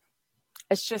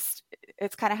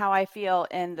it's kind of how I feel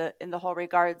in the whole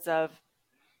regards of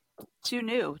too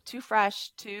new, too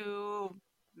fresh, too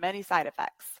many side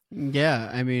effects. Yeah,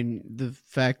 I mean, the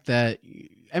fact that,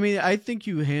 I think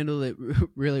you handled it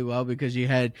really well because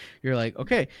you're like,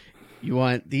 okay, you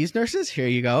want these nurses? Here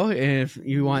you go. And if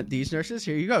you want these nurses,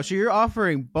 here you go. So you're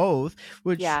offering both,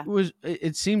 which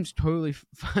it seems totally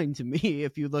fine to me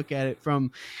if you look at it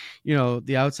from,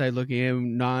 the outside looking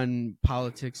in,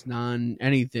 non-politics,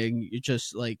 non-anything. It's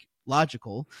just like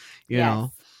logical, you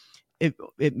know.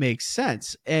 It makes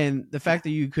sense. And the fact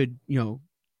that you could,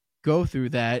 go through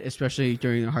that, especially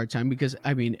during a hard time, because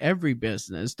every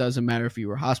business, doesn't matter if you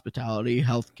were hospitality,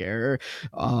 healthcare,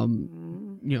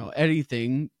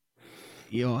 anything,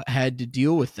 had to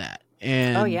deal with that.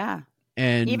 And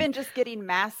and even just getting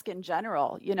masks in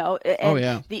general,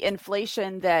 and the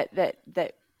inflation that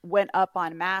went up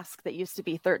on masks that used to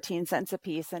be 13 cents a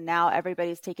piece, and now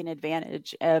everybody's taking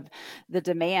advantage of the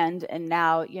demand, and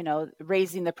now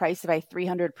raising the price by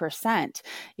 300%.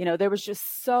 There was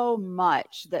just so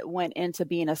much that went into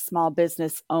being a small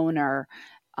business owner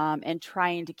and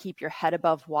trying to keep your head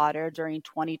above water during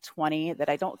 2020 that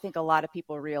I don't think a lot of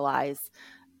people realize.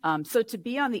 So to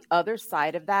be on the other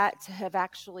side of that, to have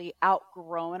actually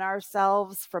outgrown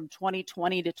ourselves from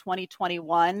 2020 to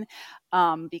 2021,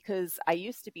 because I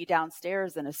used to be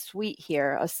downstairs in a suite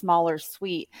here, a smaller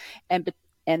suite. And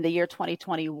in the year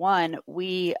 2021,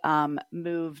 we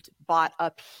bought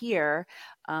up here,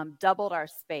 doubled our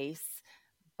space,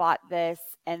 bought this.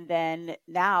 And then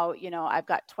now, I've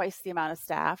got twice the amount of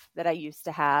staff that I used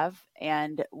to have.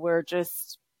 And we're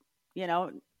just,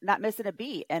 not missing a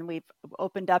beat. And we've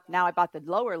opened up now. I bought the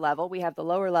lower level. We have the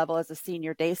lower level as a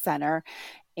senior day center.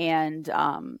 And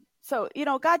so,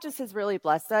 God just has really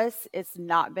blessed us. It's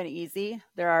not been easy.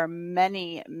 There are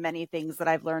many, many things that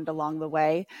I've learned along the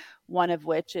way. One of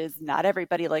which is not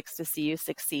everybody likes to see you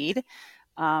succeed.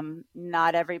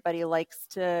 Not everybody's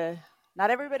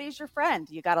your friend.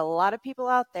 You got a lot of people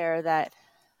out there that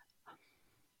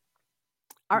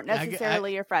aren't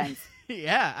necessarily your friends.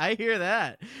 Yeah, I hear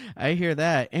that.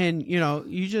 And,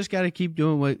 you just got to keep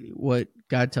doing what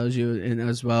God tells you, and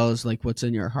as well as like what's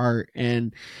in your heart,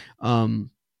 and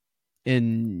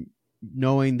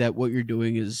knowing that what you're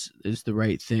doing is the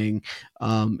right thing,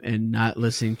 and not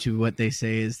listening to what they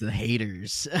say is the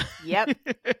haters. Yep.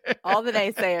 All the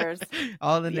naysayers.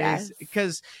 All the naysayers.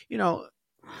 Because,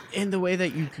 and the way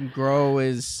that you can grow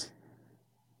is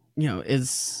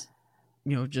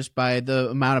just by the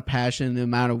amount of passion, the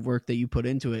amount of work that you put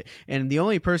into it. And the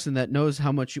only person that knows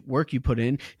how much work you put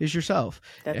in is yourself.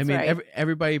 That's I mean, right.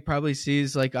 everybody probably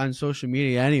sees like on social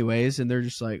media anyways, and they're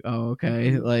just like, oh,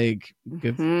 okay, like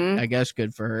good, I guess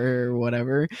good for her or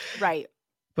whatever. Right.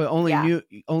 But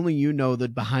only you know the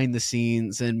behind the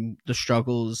scenes and the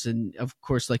struggles. And of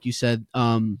course, like you said,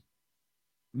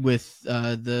 with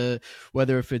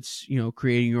whether if it's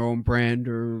creating your own brand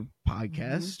or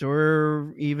podcast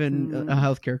or even a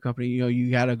healthcare company,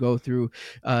 you got to go through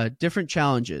different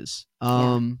challenges.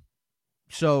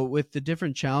 So with the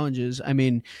different challenges, I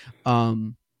mean,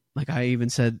 like I even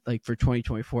said, like for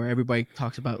 2024, everybody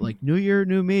talks about like new year,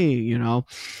 new me,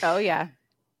 Oh yeah.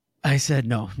 I said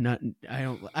no, I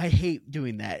don't. I hate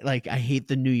doing that. Like I hate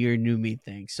the new year, new me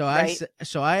thing. So I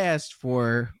asked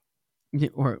for,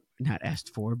 or not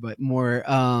asked for, but more.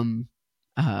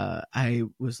 I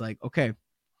was like, okay,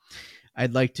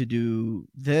 I'd like to do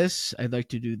this. I'd like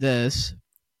to do this,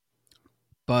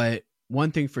 but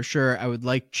one thing for sure, I would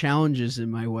like challenges in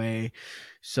my way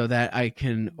so that I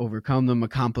can overcome them,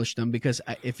 accomplish them. Because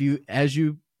as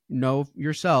you know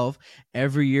yourself,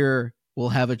 every year we'll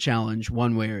have a challenge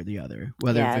one way or the other,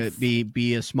 whether it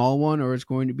be a small one or it's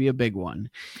going to be a big one.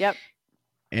 Yep.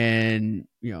 And,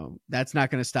 that's not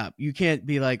going to stop. You can't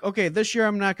be like, okay, this year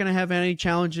I'm not going to have any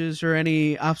challenges or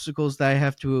any obstacles that I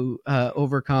have to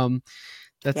overcome.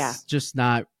 That's just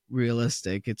not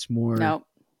realistic. It's more,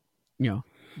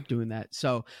 doing that.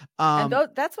 So, and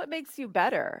that's what makes you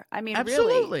better. I mean,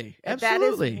 absolutely. That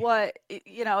is what,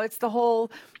 it's the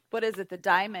whole, what is it? The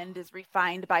diamond is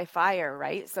refined by fire,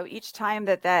 right? So each time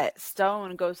that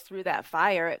stone goes through that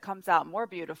fire, it comes out more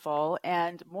beautiful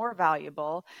and more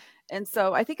valuable. And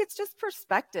so I think it's just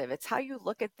perspective. It's how you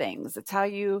look at things. It's how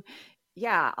you,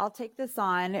 I'll take this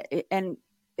on, and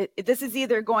this is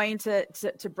either going to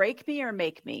break me or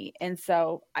make me. And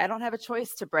so I don't have a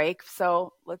choice to break.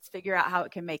 So let's figure out how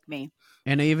it can make me.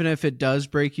 And even if it does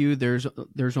break you,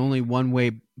 there's only one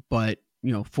way, but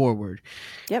forward.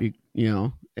 Yep.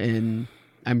 And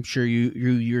I'm sure you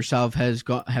yourself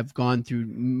have gone through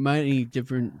many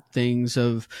different things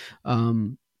of,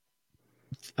 what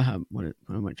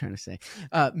am I trying to say?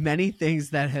 Many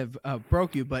things that have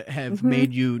broke you, but have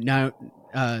made you not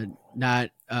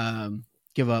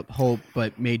give up hope,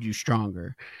 but made you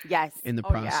stronger. Yes. In the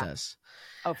process.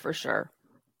 Yeah. Oh, for sure.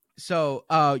 So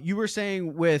you were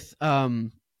saying with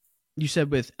you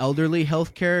said with elderly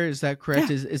healthcare, is that correct?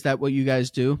 Yeah. Is that what you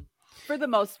guys do? For the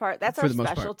most part, that's our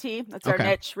specialty. That's our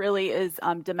niche. Really is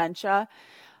dementia.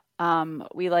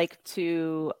 We like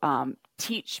to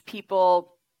teach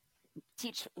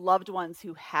loved ones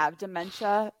who have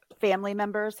dementia, family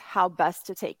members, how best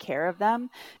to take care of them,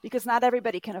 because not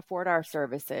everybody can afford our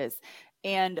services.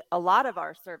 And a lot of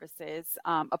our services,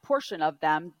 a portion of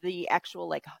them, the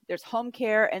actual, there's home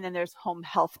care and then there's home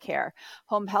health care.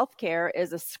 Home health care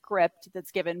is a script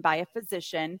that's given by a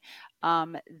physician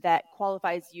that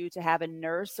qualifies you to have a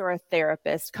nurse or a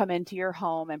therapist come into your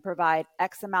home and provide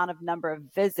X amount of number of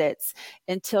visits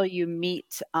until you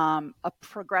meet a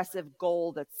progressive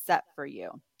goal that's set for you.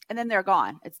 And then they're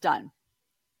gone. It's done.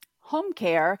 Home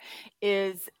care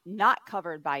is not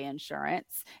covered by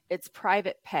insurance. It's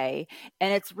private pay.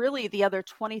 And it's really the other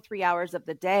 23 hours of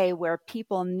the day where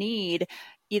people need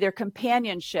either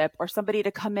companionship or somebody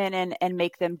to come in and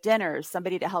make them dinners,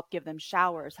 somebody to help give them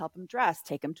showers, help them dress,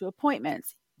 take them to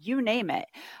appointments, you name it.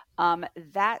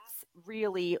 That's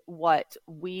really what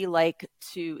we like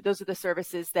to, those are the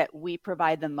services that we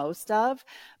provide the most of.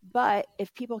 But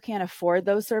if people can't afford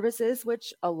those services,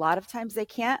 which a lot of times they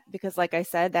can't, because like I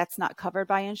said, that's not covered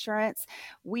by insurance,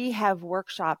 we have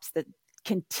workshops that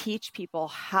can teach people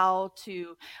how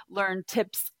to learn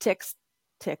tips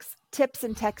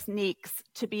and techniques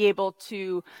to be able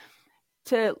to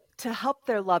help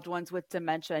their loved ones with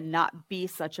dementia not be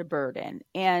such a burden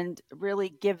and really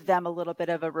give them a little bit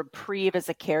of a reprieve as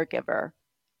a caregiver.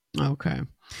 Okay.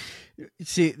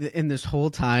 See, in this whole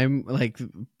time,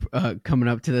 coming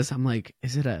up to this, I'm like,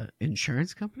 is it an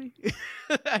insurance company?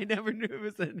 I never knew it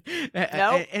was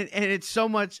nope. And it's so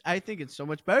much, I think it's so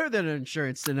much better than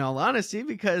insurance, in all honesty,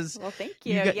 because well, thank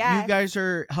you. You guys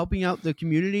are helping out the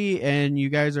community and you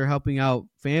guys are helping out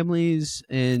families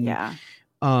and,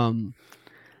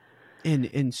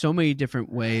 in so many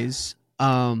different ways.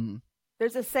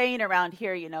 There's a saying around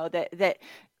here, that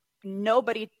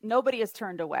nobody is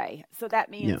turned away. So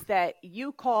that means that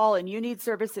you call and you need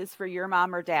services for your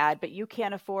mom or dad, but you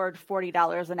can't afford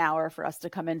 $40 an hour for us to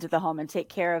come into the home and take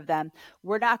care of them.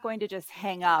 We're not going to just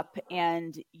hang up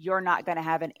and you're not going to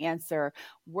have an answer.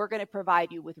 We're going to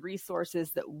provide you with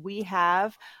resources that we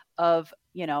have of,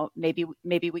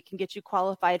 maybe we can get you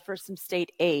qualified for some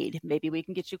state aid. Maybe we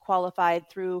can get you qualified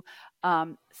through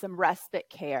some respite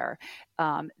care.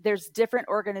 There's different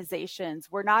organizations.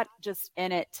 We're not just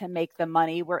in it to make the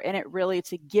money. We're in it really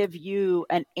to give you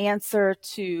an answer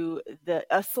to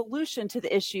a solution to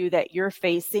the issue that you're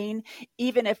facing,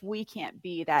 even if we can't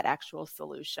be that actual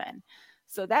solution.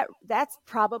 So that's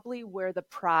probably where the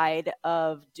pride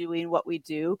of doing what we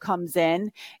do comes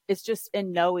in. It's just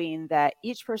in knowing that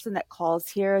each person that calls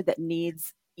here that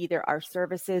needs either our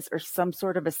services or some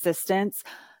sort of assistance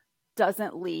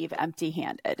doesn't leave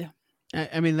empty-handed.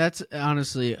 I mean, that's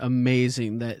honestly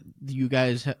amazing that you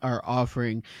guys are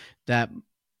offering that,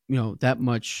 that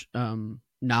much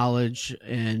knowledge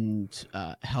and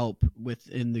help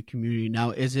within the community.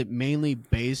 Now, is it mainly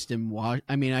based in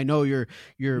I mean, I know you're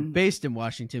based in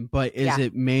Washington, but is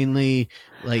it mainly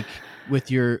like with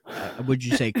your would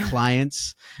you say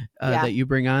clients that you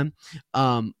bring on?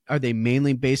 Are they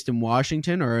mainly based in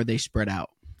Washington, or are they spread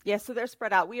out? Yeah, so they're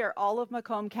spread out. We are all of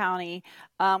Macomb County.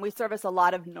 We service a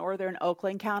lot of northern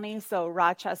Oakland County, so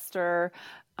Rochester,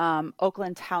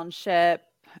 Oakland Township.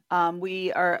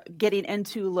 We are getting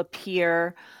into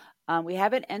Lapeer. We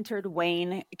haven't entered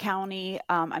Wayne County.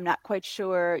 I'm not quite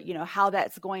sure, how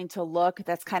that's going to look.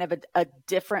 That's kind of a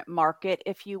different market,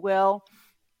 if you will.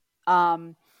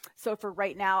 So for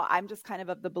right now, I'm just kind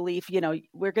of the belief,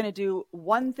 we're going to do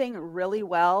one thing really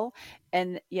well,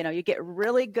 and, you get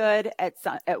really good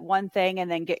at one thing and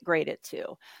then get great at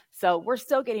two. So we're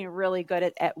still getting really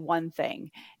good at one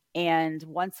thing. And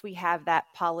once we have that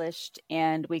polished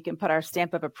and we can put our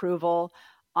stamp of approval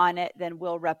on it, then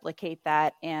we'll replicate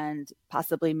that and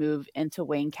possibly move into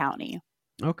Wayne County.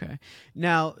 Okay.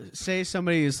 Now, say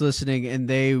somebody is listening and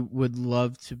they would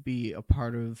love to be a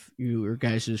part of your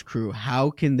guys' crew.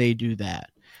 How can they do that?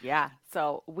 Yeah.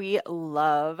 So we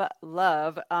love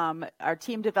our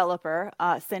team developer,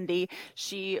 Cindy.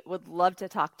 She would love to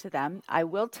talk to them. I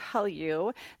will tell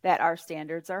you that our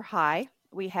standards are high.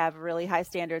 We have really high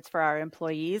standards for our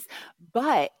employees,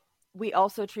 but we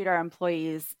also treat our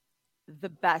employees the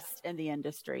best in the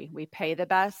industry. We pay the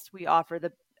best. We offer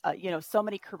so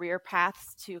many career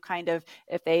paths to kind of,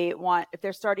 if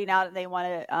they're starting out and they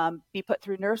want to be put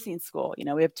through nursing school,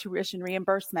 we have tuition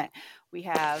reimbursement. We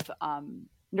have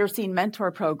nursing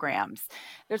mentor programs.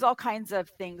 There's all kinds of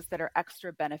things that are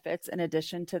extra benefits in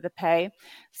addition to the pay.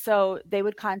 So they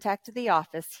would contact the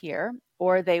office here,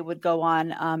 or they would go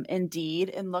on Indeed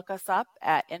and look us up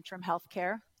at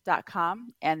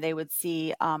interimhealthcare.com, and they would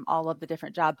see all of the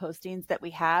different job postings that we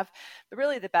have. But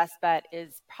really the best bet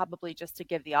is probably just to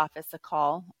give the office a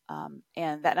call.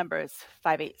 And that number is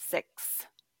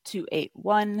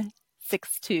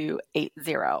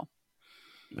 586-281-6280.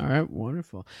 All right.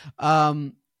 Wonderful.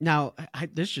 Now,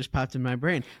 this just popped in my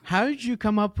brain. How did you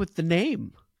come up with the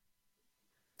name?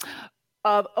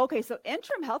 Okay, so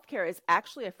Interim Healthcare is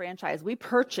actually a franchise. We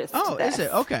purchased this. Is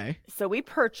it? Okay. So we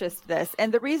purchased this.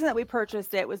 And the reason that we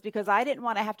purchased it was because I didn't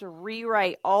want to have to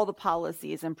rewrite all the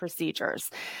policies and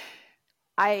procedures.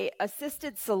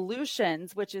 Assisted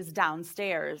Solutions, which is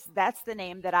downstairs, that's the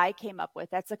name that I came up with.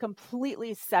 That's a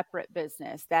completely separate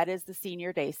business. That is the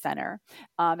Senior Day Center.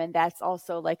 And that's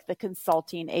also like the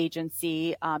consulting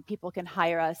agency. People can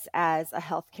hire us as a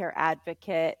healthcare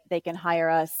advocate. They can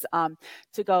hire us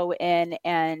to go in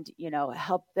and,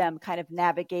 help them kind of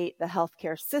navigate the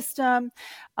healthcare system.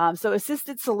 So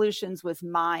Assisted Solutions was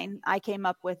mine. I came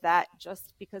up with that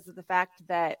just because of the fact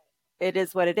that it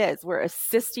is what it is. We're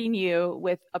assisting you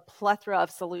with a plethora of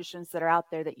solutions that are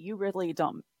out there that you really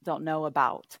don't know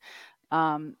about.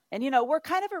 And we're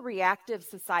kind of a reactive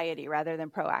society rather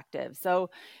than proactive. So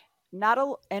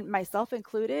and myself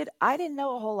included, I didn't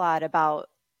know a whole lot about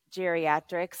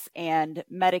geriatrics and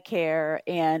Medicare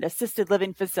and assisted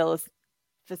living facilities,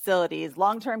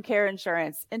 long-term care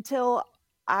insurance until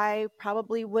I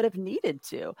probably would have needed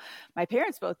to. My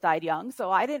parents both died young, so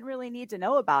I didn't really need to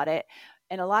know about it.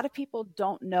 And a lot of people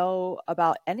don't know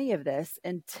about any of this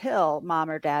until mom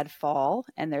or dad fall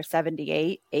and they're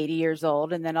 78, 80 years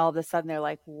old. And then all of a sudden they're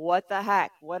like, what the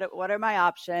heck? What are my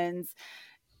options?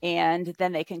 And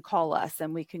then they can call us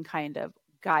and we can kind of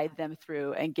guide them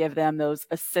through and give them those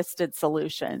assisted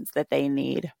solutions that they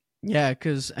need. Yeah,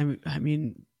 because I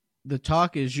mean, the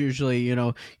talk is usually,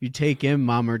 you take in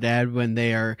mom or dad when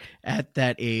they are at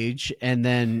that age, and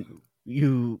then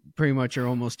you pretty much are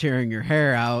almost tearing your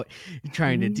hair out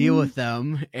trying to deal with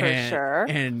them. For sure.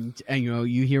 And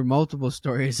you hear multiple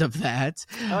stories of that.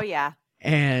 Oh yeah.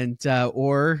 And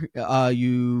or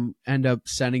you end up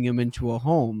sending them into a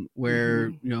home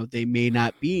where they may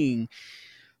not be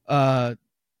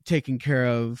taken care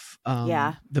of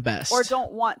the best, or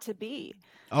don't want to be.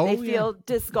 They feel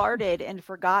discarded and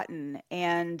forgotten,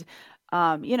 and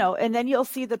and then you'll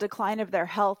see the decline of their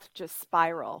health just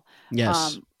spiral.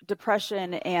 Yes.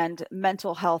 Depression and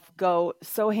mental health go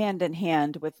so hand in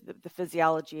hand with the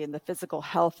physiology and the physical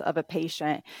health of a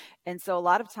patient. And so a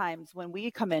lot of times when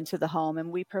we come into the home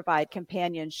and we provide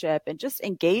companionship and just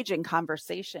engage in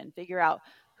conversation, figure out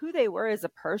who they were as a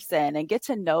person and get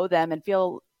to know them and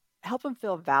help them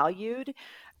feel valued,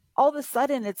 all of a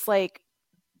sudden it's like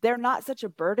they're not such a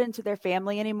burden to their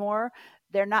family anymore.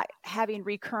 They're not having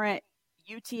recurrent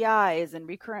UTIs and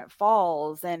recurrent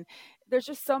falls. And there's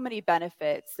just so many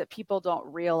benefits that people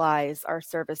don't realize our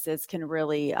services can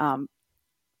really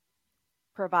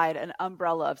provide an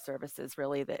umbrella of services,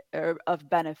 really, of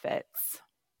benefits.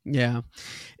 Yeah.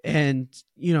 And,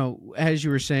 as you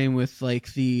were saying with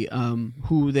like the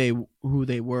who they were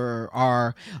or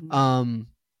are,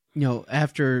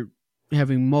 after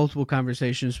having multiple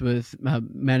conversations with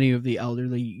many of the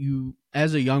elderly, you,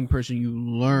 as a young person, you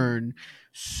learn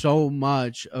so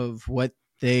much of what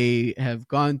they have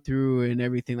gone through and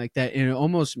everything like that. And it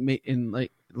almost in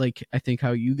like I think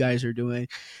how you guys are doing,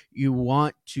 you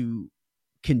want to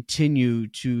continue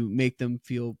to make them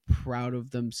feel proud of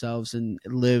themselves and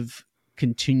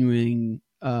continuing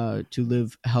to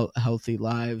live healthy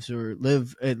lives, or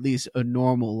live at least a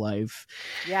normal life.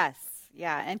 Yes.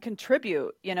 Yeah. And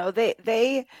contribute,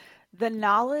 the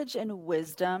knowledge and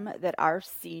wisdom that our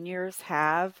seniors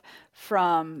have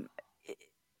from,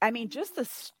 just the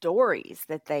stories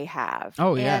that they have.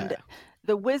 Oh, yeah. And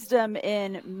the wisdom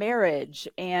in marriage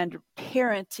and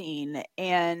parenting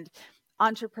and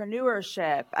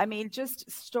entrepreneurship.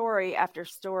 Just story after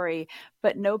story,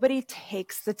 but nobody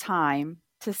takes the time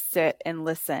to sit and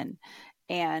listen.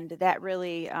 And that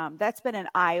really, that's been an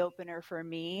eye opener for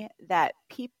me, that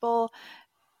people,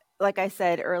 like I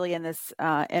said early in this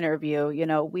interview,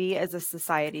 we as a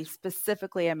society,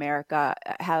 specifically America,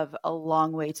 have a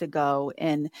long way to go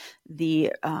in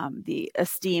the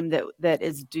esteem that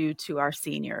is due to our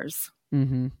seniors.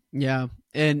 Mm-hmm. Yeah.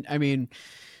 And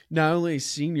not only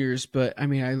seniors, but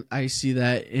I see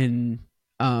that in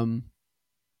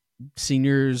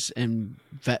seniors and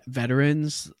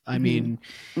veterans.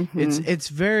 It's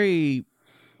very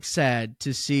sad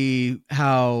to see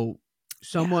how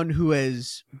someone who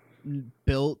has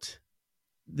built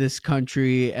this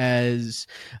country as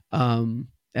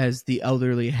the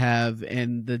elderly have,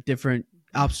 and the different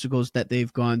obstacles that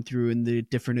they've gone through and the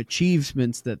different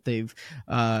achievements that they've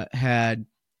had,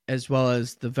 as well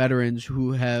as the veterans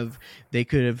who they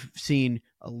could have seen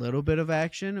a little bit of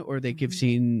action, or they could have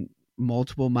seen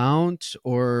multiple mounts,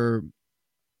 or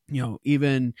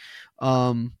even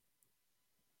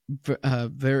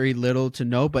very little to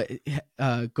no, but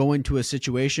go into a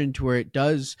situation to where it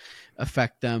does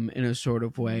affect them in a sort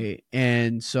of way.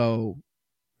 And so,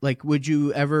 like, would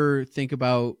you ever think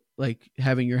about like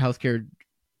having your healthcare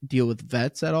deal with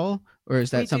vets at all? Or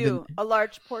is that something? A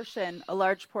large portion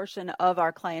of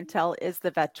our clientele is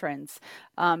the veterans,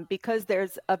 because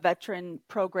there's a veteran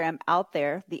program out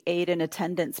there, the aid and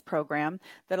attendance program,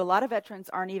 that a lot of veterans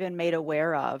aren't even made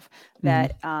aware of.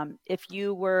 That if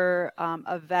you were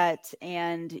a vet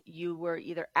and you were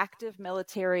either active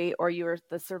military or you were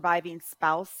the surviving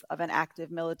spouse of an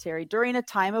active military during a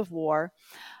time of war,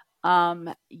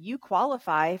 you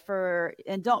qualify for,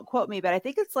 and don't quote me, but I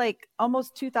think it's like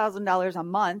almost $2,000 a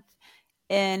month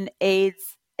in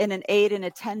an aid and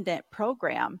attendant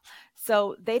program.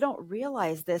 So they don't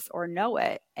realize this or know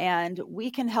it. And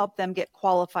we can help them get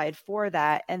qualified for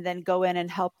that, and then go in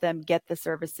and help them get the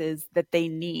services that they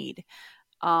need.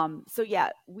 So yeah,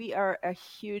 we are a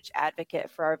huge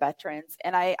advocate for our veterans,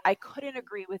 and I couldn't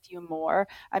agree with you more.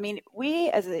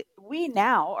 We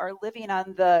now are living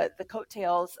on the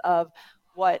coattails of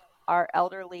what our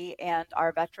elderly and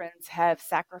our veterans have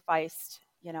sacrificed,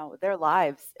 their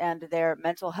lives and their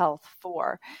mental health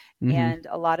for. And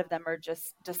a lot of them are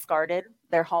just discarded.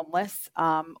 They're homeless,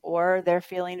 or they're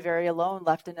feeling very alone,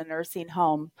 left in a nursing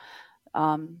home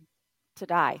to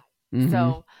die.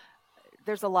 So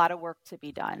there's a lot of work to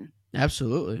be done.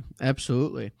 Absolutely.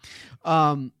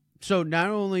 So not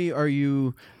only are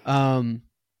you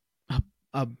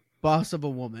a boss of a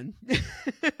woman,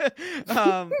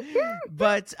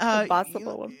 but a boss of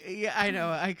a woman. Yeah, I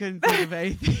know. I couldn't think of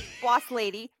anything. Boss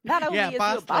lady. Not only is you a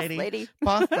boss lady.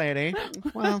 Boss lady.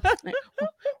 Well,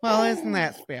 isn't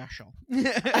that special?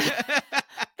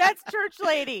 That's church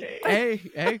lady.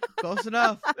 Hey, close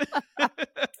enough.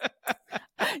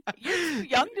 You're too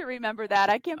young to remember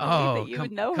that. I can't believe that you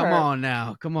would know her.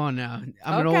 Come on now.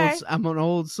 I'm an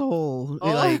old soul.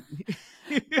 Oh.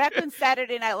 Back when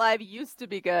Saturday Night Live used to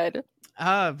be good.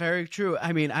 Very true.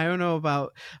 I mean, I don't know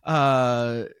about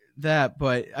that,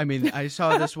 but I mean, I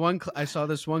saw this one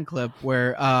clip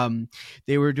where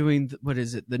they were doing what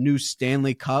is it? The new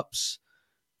Stanley Cups.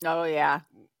 Oh yeah.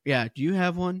 Yeah. Do you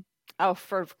have one? Oh,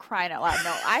 for crying out loud!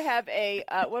 No, I have a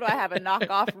what do I have? A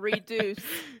knockoff Reduce.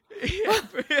 Yeah,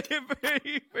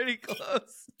 pretty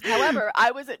close. However,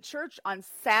 I was at church on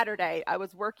Saturday. I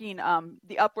was working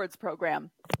the Upwards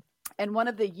program, and one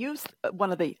of the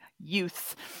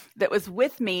youths that was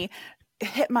with me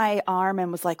hit my arm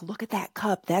and was like, "Look at that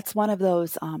cup. That's one of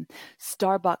those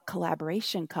Starbucks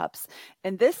collaboration cups."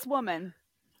 And this woman,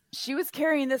 she was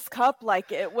carrying this cup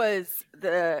like it was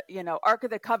the, Ark of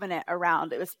the Covenant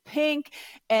around. It was pink.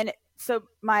 And so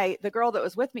the girl that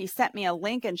was with me sent me a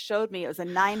link and showed me it was a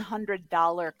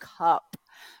 $900 cup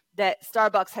that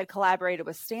Starbucks had collaborated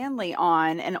with Stanley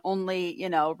on and only,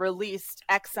 released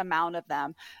X amount of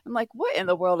them. I'm like, what in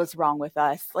the world is wrong with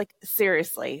us? Like,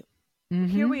 seriously,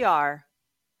 here we are.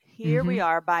 We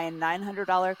are buying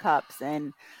 $900 cups.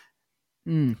 And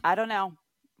I don't know.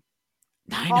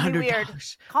 Call me weird.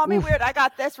 Call me weird. I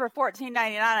got this for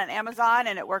 $14.99 on Amazon,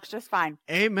 and it works just fine.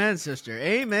 Amen, sister.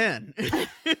 Amen.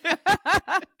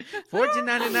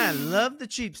 $14.99. Love the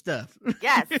cheap stuff.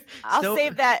 Yes, I'll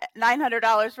save that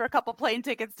 $900 for a couple plane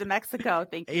tickets to Mexico.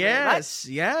 Thank you. Yes.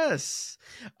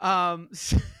 So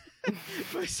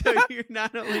you're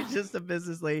not only just a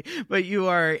business lady, but you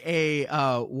are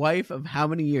a wife of how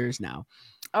many years now?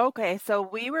 Okay, so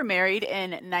we were married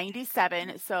in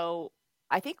 97. So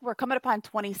I think we're coming upon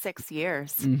 26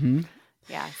 years. Mm-hmm.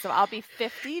 Yeah. So I'll be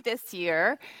 50 this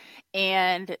year,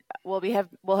 and we'll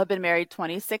have been married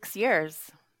 26 years.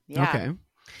 Yeah. Okay.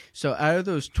 So out of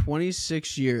those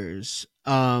 26 years,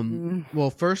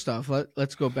 well, first off,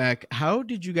 let's go back. How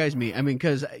did you guys meet? I mean,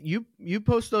 because you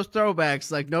post those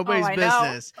throwbacks like nobody's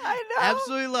business. I know.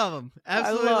 Absolutely love them.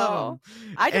 Absolutely love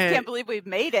them. I just can't believe we've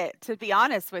made it, to be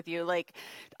honest with you. Like,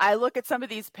 I look at some of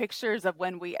these pictures of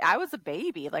when I was a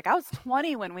baby. Like, I was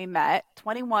 20 when we met,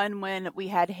 21 when we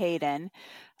had Hayden.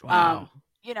 Wow.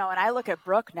 And I look at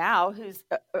Brooke now, who's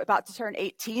about to turn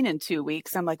 18 in 2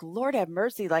 weeks. I'm like, Lord have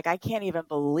mercy. Like, I can't even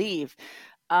believe.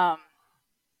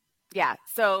 Yeah.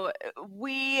 So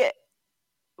we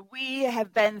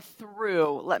have been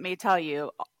through, let me tell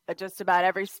you, just about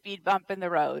every speed bump in the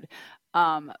road.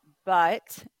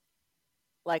 But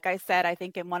like I said, I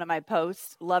think in one of my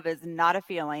posts, love is not a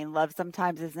feeling. Love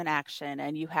sometimes is an action,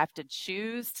 and you have to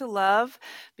choose to love,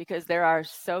 because there are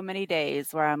so many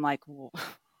days where I'm like,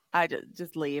 I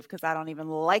just leave because I don't even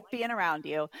like being around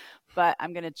you, but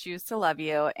I'm going to choose to love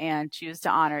you and choose to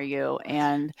honor you.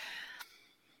 And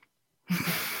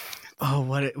oh,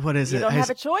 what is it? You don't have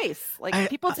a choice. Like,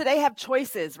 people today have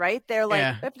choices, right? They're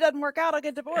like, if it doesn't work out, I'll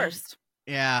get divorced.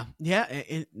 Yeah.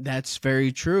 That's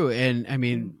very true. And I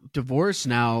mean, divorce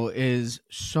now is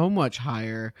so much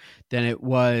higher than it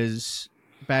was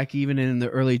back even in the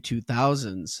early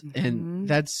 2000s. And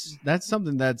that's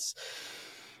something that's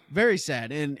very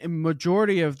sad. And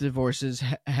majority of divorces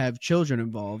have children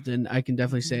involved. And I can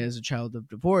definitely say, as a child of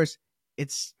divorce,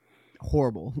 it's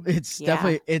horrible. It's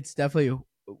definitely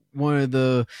one of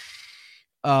the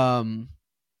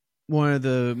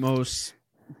most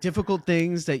difficult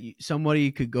things that somebody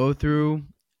could go through.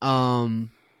 And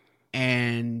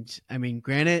I mean,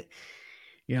 granted,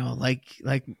 like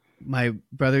my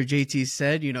brother JT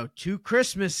said, 2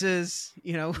 Christmases,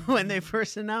 when they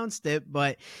first announced it,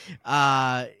 but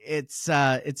it's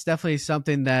definitely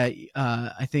something that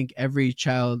I think every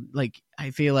child, like,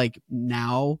 I feel like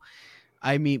now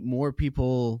I meet more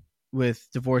people with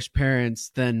divorced parents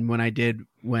than when I did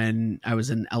when I was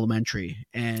in elementary.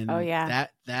 And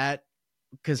that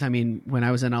because I mean, when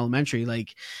I was in elementary,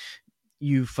 like,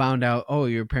 you found out, oh,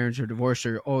 your parents are divorced,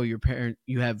 or oh, you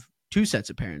have 2 sets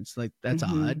of parents. Like, that's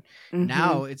odd.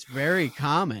 Now it's very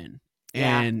common,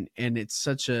 and it's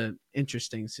such a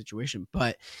interesting situation.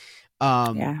 But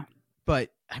but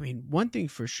I mean, one thing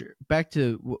for sure, back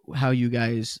to how you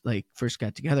guys like first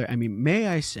got together. I mean, may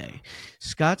I say,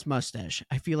 Scott's mustache,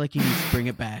 I feel like he needs to bring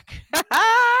it back.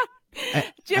 Did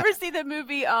you ever see the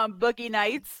movie Boogie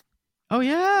Nights? Oh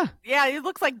yeah. Yeah, he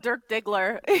looks like Dirk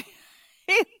Diggler. Hey,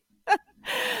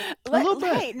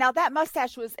 now that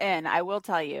mustache was in. I will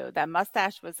tell you, that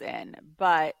mustache was in,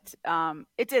 but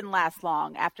it didn't last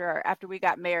long. After we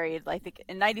got married, I think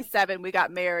in 97 we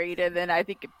got married, and then I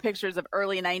think pictures of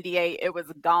early 98, it was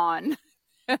gone.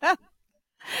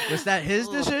 Was that his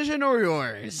decision or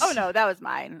yours? Oh no, that was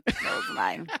mine.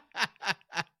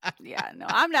 Yeah, no,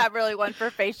 I'm not really one for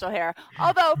facial hair.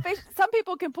 Although some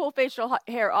people can pull facial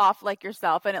hair off, like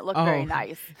yourself, and it looked very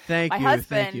nice. Thank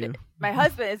you. My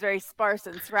husband is very sparse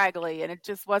and scraggly, and it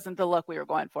just wasn't the look we were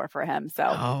going for him. So,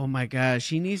 oh my gosh,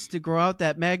 he needs to grow out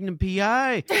that Magnum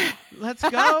PI. Let's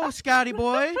go, Scotty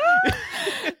boy.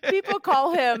 people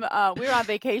call him. We were on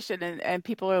vacation, and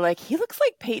people are like, "He looks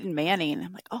like Peyton Manning."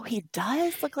 I'm like, "Oh, he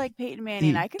does look like Peyton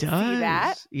Manning. I can see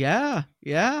that." Yeah,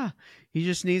 yeah. He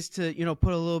just needs to,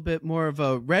 put a little bit more of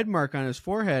a red mark on his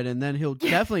forehead, and then he'll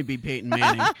definitely be Peyton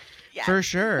Manning. Yeah. For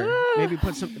sure. Maybe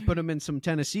put him in some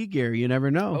Tennessee gear. You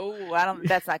never know. Oh,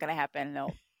 that's not going to happen.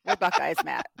 No. We're Buckeyes,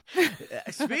 Matt.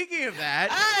 Speaking of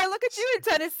that. Look at you in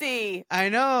Tennessee. I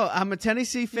know. I'm a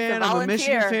Tennessee fan. I'm a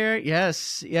Michigan fan.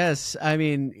 Yes. I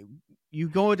mean, you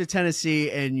go into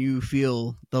Tennessee and you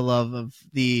feel the love of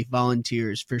the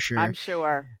Volunteers for sure. I'm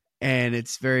sure. And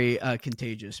it's very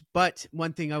contagious. But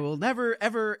one thing I will never,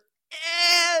 ever,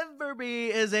 ever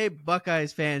be is a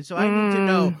Buckeyes fan. So I need to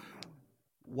know,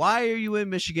 why are you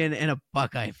in Michigan and a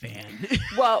Buckeye fan?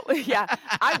 Well, yeah,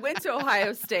 I went to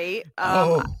Ohio State.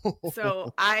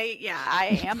 So I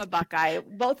am a Buckeye.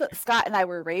 Both Scott and I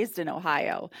were raised in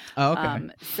Ohio. Oh, okay.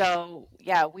 So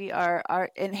yeah, we are,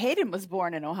 and Hayden was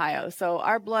born in Ohio. So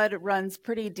our blood runs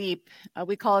pretty deep.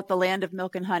 We call it the land of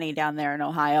milk and honey down there in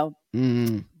Ohio.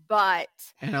 Mm.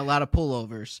 And a lot of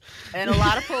pullovers.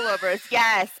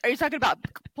 Yes. Are you talking about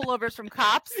pullovers from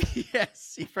cops?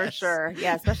 Yes. For sure.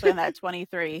 Yeah, especially on that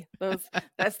 23.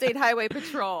 That state highway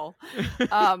patrol.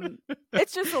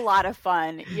 It's just a lot of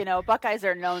fun. Buckeyes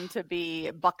are known to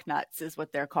be buck nuts, is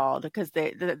what they're called, because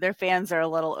their fans are a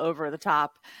little over the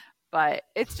top. But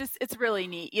it's really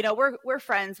neat. We're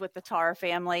friends with the Tar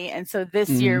family, and so this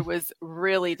year was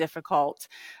really difficult.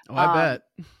 Oh, I bet.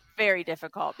 Very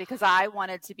difficult, because I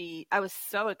was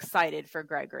so excited for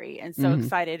Gregory and so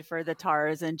excited for the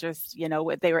Tars and just,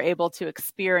 what they were able to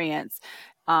experience.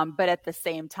 But at the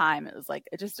same time, it was like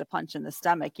just a punch in the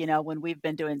stomach, when we've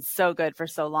been doing so good for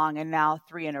so long, and now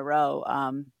 3 in a row,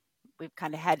 we've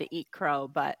kind of had to eat crow,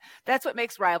 but that's what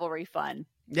makes rivalry fun.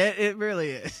 Yeah, it really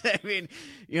is. I mean,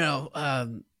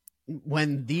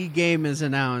 when the game is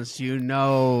announced,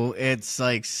 it's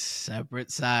like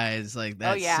separate sides, like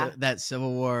that. That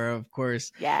Civil War, of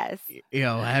course. Yes.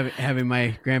 Having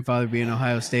my grandfather be an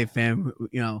Ohio State fan,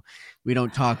 we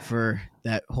don't talk for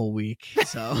that whole week.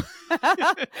 So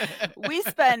we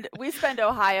spend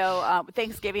Ohio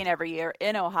Thanksgiving every year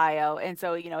in Ohio, and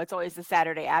so it's always the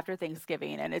Saturday after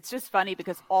Thanksgiving, and it's just funny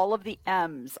because all of the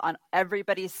M's on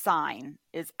everybody's sign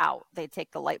is out. They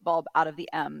take the light bulb out of the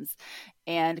M's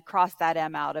and cross that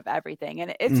M out of everything,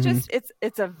 and it's just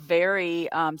it's a very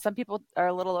some people are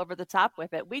a little over the top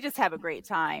with it. We just have a great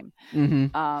time.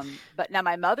 But now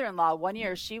my mother-in-law, one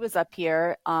year she was up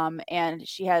here and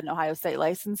she had an Ohio State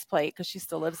license plate because she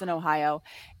still lives in Ohio,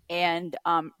 and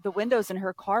the windows in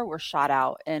her car were shot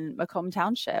out in Macomb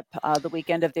Township the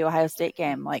weekend of the Ohio State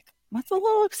game. Like, that's a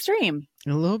little extreme.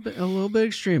 A little bit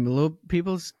extreme.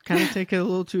 People kind of take it a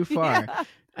little too far. Yeah.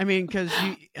 I mean, because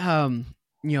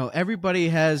everybody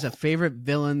has a favorite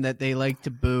villain that they like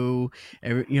to boo.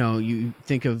 You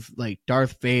think of like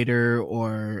Darth Vader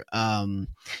or what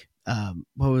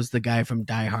was the guy from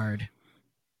Die Hard?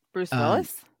 Bruce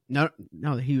Willis? No,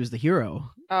 he was the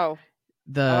hero. Oh.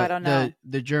 I don't know.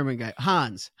 The German guy,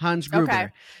 Hans Gruber. Okay.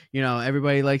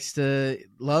 Everybody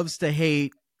loves to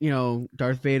hate,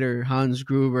 Darth Vader, Hans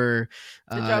Gruber,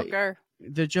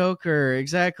 the Joker,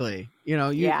 exactly.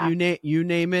 You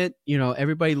name it,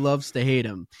 everybody loves to hate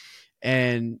him.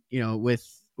 And,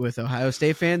 with Ohio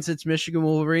State fans, it's Michigan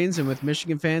Wolverines, and with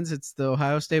Michigan fans, it's the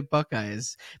Ohio State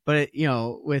Buckeyes. But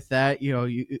with that,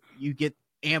 you get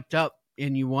amped up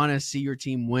and you want to see your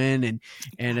team win,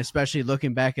 and especially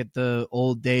looking back at the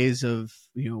old days of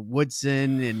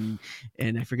Woodson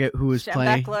and I forget who was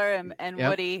playing. Beckler and Yep.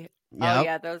 Woody. Yep. Oh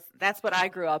yeah, that's what I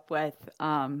grew up with.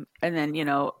 And then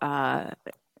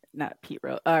not Pete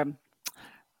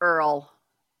Earl,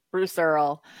 Bruce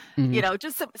Earl.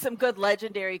 Just some good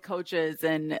legendary coaches,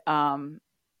 and now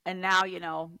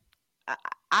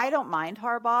I don't mind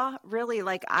Harbaugh, really.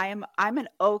 Like, I'm an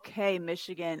okay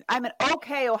Michigan. I'm an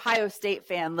okay Ohio State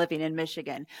fan living in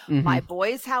Michigan. My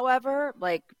boys, however,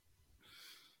 like,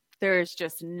 there's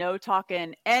just no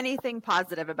talking anything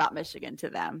positive about Michigan to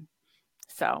them.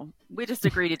 So we just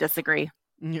agree to disagree.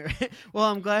 Well,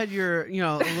 I'm glad you're,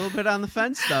 a little bit on the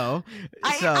fence, though.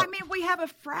 I mean, we have a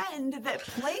friend that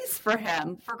plays for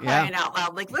him, for crying out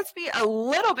loud. Like, let's be a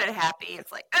little bit happy.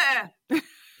 It's like,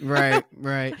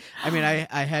 Right. I mean,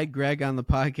 I had Greg on the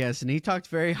podcast, and he talked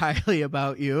very highly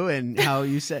about you and how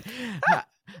you said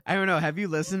I don't know. Have you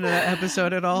listened to that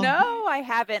episode at all? No, I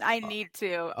haven't. I need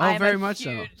to. Oh, very much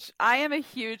so. I am a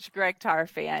huge Greg Tarr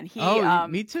fan.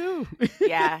 Me too.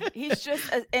 Yeah, he's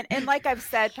just, and like I've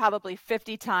said probably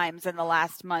 50 times in the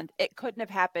last month, it couldn't have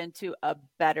happened to a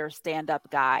better stand-up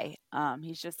guy.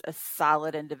 He's just a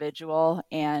solid individual,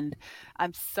 and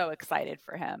I'm so excited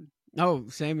for him. Oh,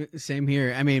 same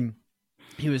here. I mean,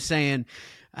 he was saying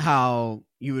how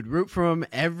you would root for him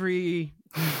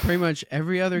pretty much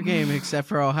every other game except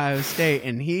for Ohio State,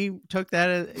 and he took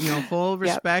that full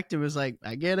respect and was like,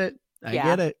 I get it. I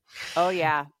get it. Oh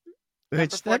yeah.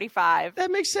 Number 45.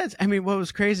 That makes sense. I mean, what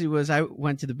was crazy was I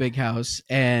went to the big house,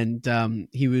 and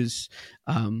he was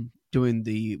doing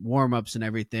the warm-ups and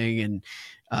everything, and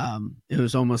it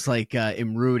was almost like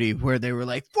in Rudy where they were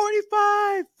like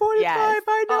 45, Yes.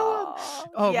 I know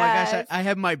him. Oh yes. my gosh, I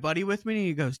have my buddy with me, and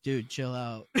he goes, dude, chill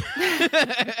out.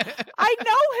 I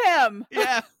know him.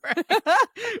 Yeah,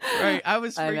 right. I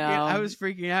was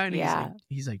freaking out, and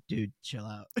he's like, dude, chill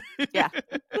out. Yeah.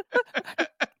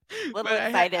 Little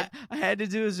excited. I had to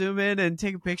do a zoom in and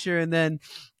take a picture, and then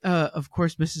of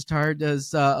course Mrs. Tarr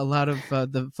does a lot of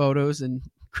the photos, and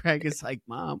Craig is like,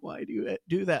 Mom, why do you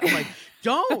do that? I'm like,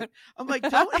 don't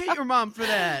hate your mom for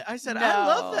that. I said, no. I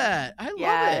love that. I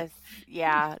love it.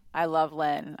 Yeah, I love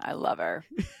Lynn. I love her.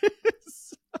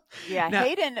 Yeah, now,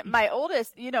 Hayden, my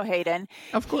oldest, Hayden.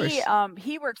 Of course.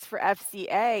 He works for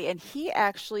FCA, and he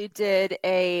actually did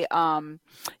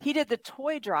the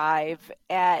toy drive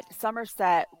at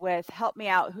Somerset with, help me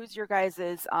out, who's your guys'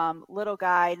 little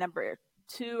guy, number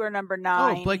 2 or number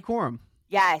 9? Oh, Blake Corum.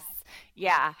 Yes.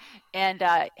 Yeah. And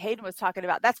Hayden was talking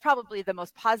about, that's probably the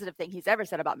most positive thing he's ever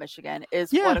said about Michigan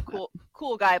is what a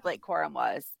cool guy Blake Corum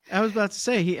was. I was about to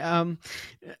say,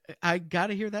 I got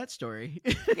to hear that story.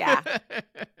 Yeah.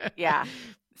 Yeah.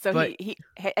 So I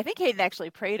think Hayden actually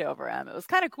prayed over him. It was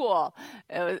kind of cool.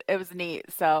 It was neat.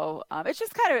 So it's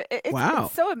just kind of,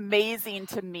 it's so amazing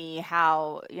to me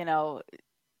how,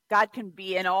 God can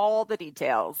be in all the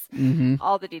details,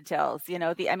 all the details,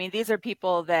 these are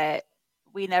people that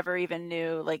we never even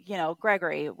knew, like,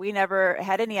 Gregory, we never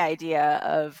had any idea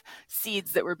of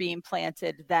seeds that were being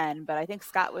planted then. But I think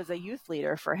Scott was a youth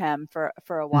leader for him for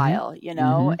a while,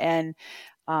 and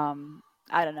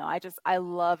I don't know. I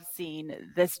love seeing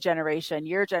this generation,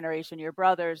 your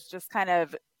brothers, just kind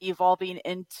of evolving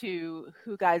into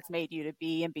who God's made you to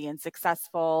be and being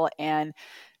successful and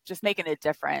just making a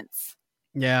difference.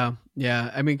 Yeah. Yeah.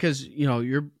 I mean, cause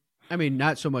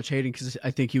not so much hating, cause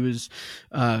I think he was,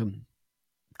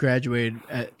 graduated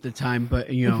at the time, but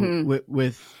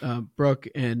with Brooke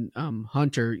and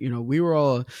Hunter, we were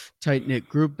all a tight knit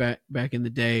group back in the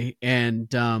day, and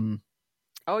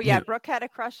Brooke had a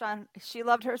crush on. She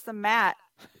loved her some Matt.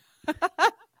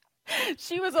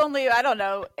 She was only 8 or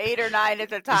 9 at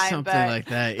the time, something but like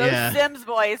that. Those Sims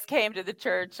boys came to the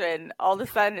church, and all of a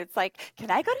sudden it's like, can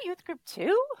I go to youth group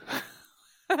too?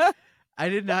 I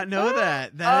did not know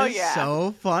that. That is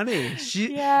so funny. If she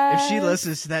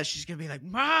listens to that, she's going to be like,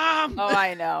 Mom! Oh,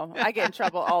 I know. I get in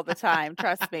trouble all the time.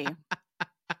 Trust me.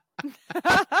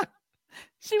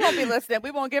 She won't be listening. We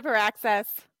won't give her access.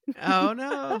 Oh,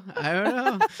 no. I don't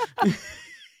know.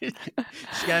 She's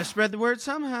got to spread the word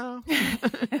somehow.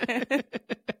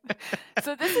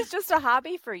 So this is just a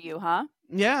hobby for you, huh?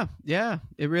 Yeah. Yeah,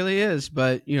 it really is.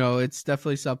 But, it's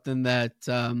definitely something that...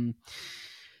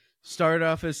 started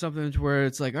off as something where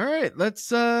it's like, all right,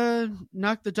 let's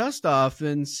knock the dust off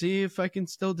and see if I can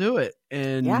still do it.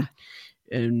 And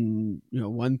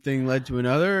one thing led to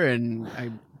another, and I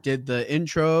did the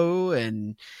intro,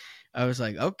 and I was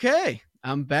like, okay,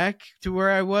 I'm back to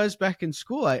where I was back in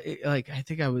school. I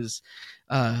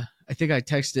think I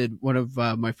texted one of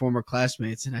my former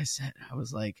classmates, and I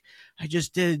was like, I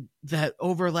just did that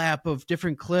overlap of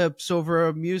different clips over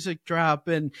a music drop,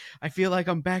 and I feel like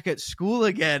I'm back at school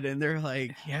again. And they're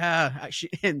like, yeah.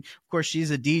 And of course, she's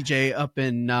a DJ up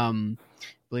in, I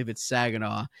believe it's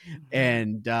Saginaw.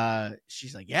 And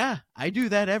she's like, yeah, I do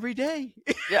that every day.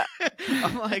 Yeah.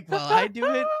 I'm like, well, I do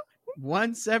it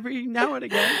once every now and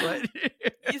again, but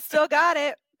you still got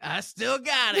it. I still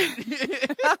got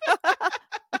it.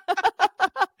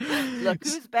 Look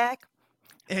who's back.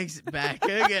 Back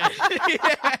again.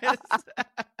 Yes.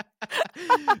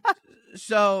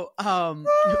 So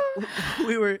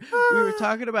we were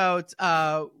talking about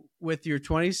with your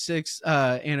 26th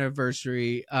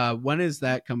anniversary. When is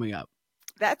that coming up?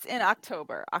 That's in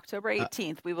October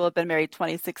 18th. We will have been married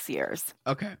 26 years.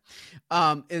 Okay.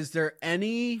 Is there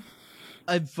any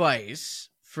advice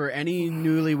for any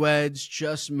newlyweds,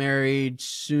 just married,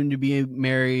 soon to be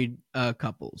married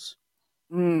couples?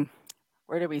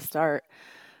 Where do we start?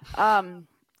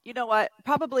 You know what?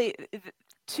 Probably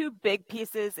two big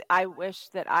pieces I wish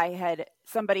that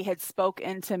somebody had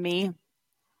spoken to me.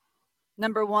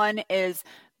 Number one is,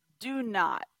 do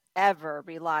not ever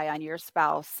rely on your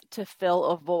spouse to fill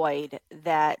a void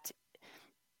that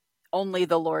only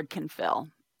the Lord can fill.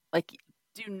 Like,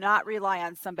 do not rely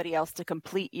on somebody else to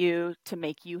complete you, to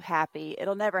make you happy.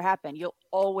 It'll never happen. You'll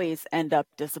always end up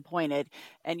disappointed,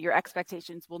 and your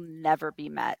expectations will never be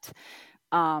met.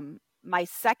 My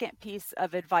second piece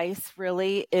of advice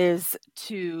really is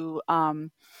to,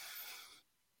 and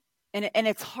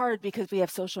it's hard because we have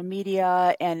social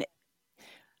media, and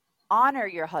honor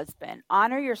your husband,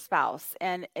 honor your spouse.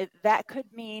 And that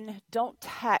could mean don't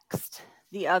text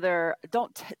the other,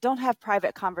 don't have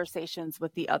private conversations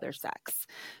with the other sex.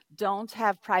 Don't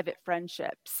have private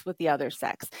friendships with the other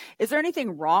sex. Is there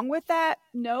anything wrong with that?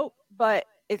 Nope. But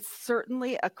it's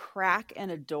certainly a crack in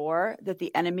a door that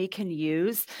the enemy can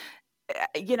use.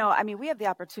 We have the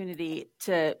opportunity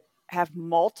to have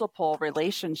multiple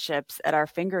relationships at our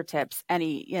fingertips, and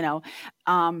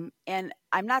I'm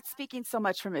not speaking so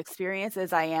much from experience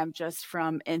as I am just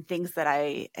in things that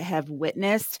I have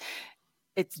witnessed.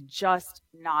 It's just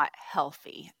not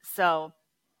healthy. So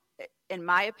in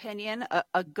my opinion,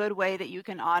 a good way that you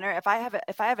can honor, if I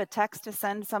have a text to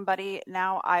send somebody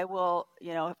now, I will,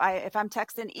 if I'm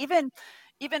texting even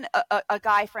a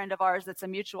guy friend of ours that's a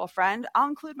mutual friend, I'll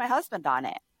include my husband on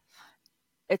it.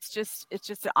 It's just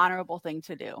an honorable thing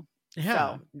to do.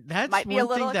 Yeah, so, that's might be one a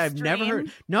little thing that extreme. I've never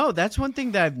heard. No, that's one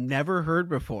thing that I've never heard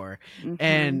before. Mm-hmm.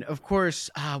 And of course,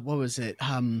 what was it?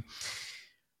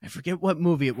 I forget what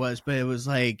movie it was, but it was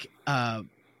like,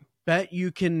 bet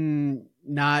you can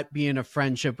not be in a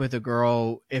friendship with a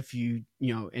girl if you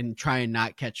and try and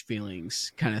not catch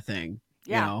feelings, kind of thing.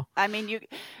 Yeah, I mean,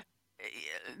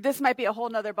 this might be a whole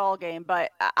nother ball game,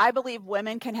 but I believe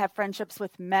women can have friendships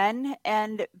with men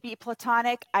and be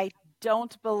platonic. I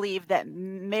don't believe that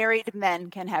married men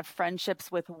can have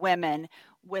friendships with women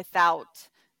without,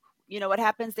 what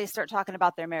happens? They start talking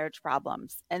about their marriage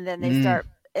problems, and then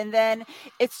and then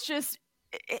it's just,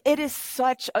 it is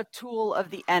such a tool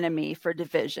of the enemy for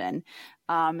division.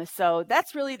 So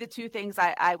that's really the two things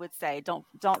I would say.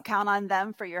 Don't count on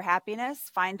them for your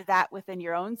happiness. Find that within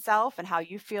your own self and how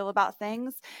you feel about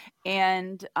things,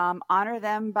 and honor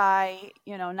them by,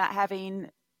 not having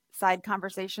side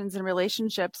conversations and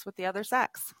relationships with the other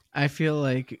sex. I feel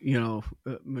like,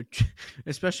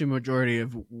 especially majority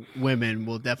of women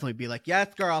will definitely be like,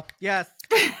 yes, girl, yes.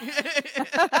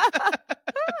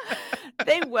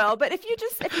 They will, but if you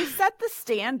set the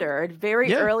standard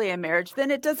very early in marriage, then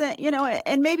it doesn't,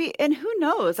 and who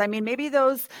knows? I mean, maybe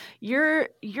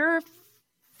your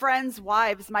friends'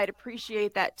 wives might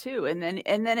appreciate that too, and then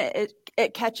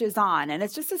it catches on, and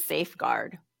it's just a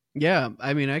safeguard. Yeah,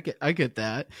 I mean, I get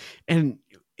that, and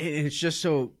it's just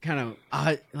so kind of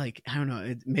odd. Like, I don't know,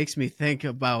 it makes me think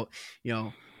about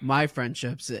my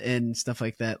friendships and stuff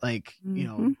like that. Like,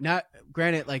 not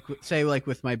granted, like say like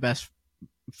with my best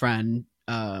friend,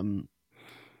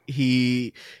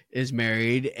 he is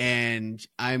married, and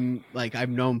I'm like, I've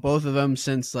known both of them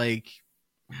since like,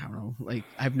 I don't know, like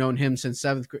I've known him since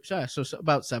 7th grade, so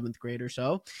about 7th grade or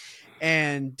so,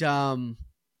 and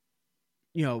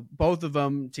both of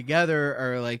them together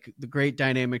are like the great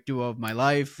dynamic duo of my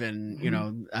life,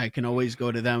 and I can always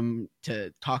go to them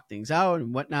to talk things out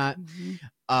and whatnot.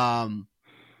 But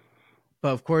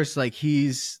of course, like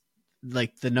he's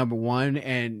like the number one,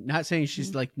 and not saying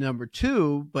she's like number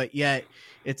two, but yet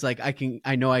it's like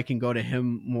I know I can go to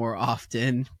him more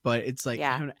often, but it's like,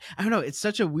 I don't know, it's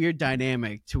such a weird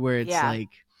dynamic to where it's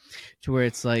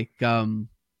like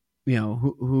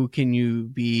who can you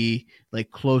be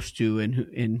like close to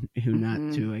and who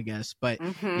not to, I guess. But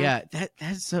that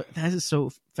is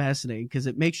so fascinating, because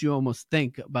it makes you almost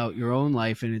think about your own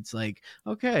life, and it's like,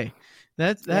 okay,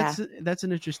 that's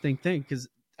an interesting thing, because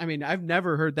I mean, I've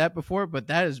never heard that before, but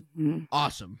that is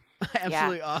awesome.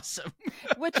 Absolutely awesome.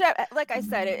 Which, like I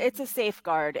said, it's a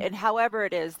safeguard, and however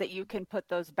it is that you can put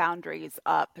those boundaries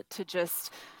up to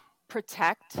just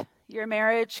protect your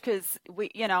marriage, because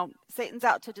Satan's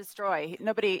out to destroy.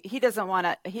 He doesn't want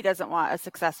a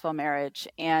successful marriage,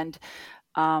 and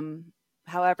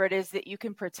however it is that you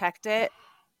can protect it,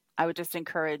 I would just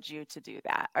encourage you to do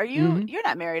that. Are you? You're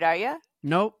not married, are you?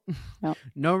 Nope.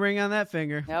 No ring on that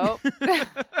finger. Nope.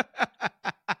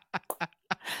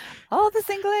 All the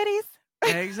single ladies.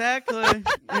 Exactly.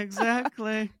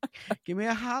 Give me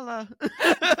a holla.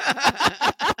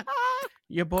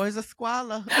 Your boy's a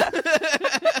squalor.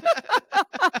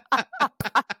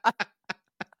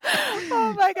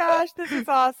 Oh my gosh, this is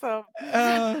awesome.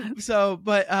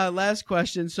 Last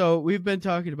question. So we've been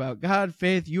talking about God,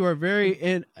 faith. You are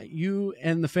very you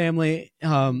and the family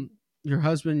your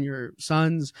husband, your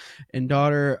sons and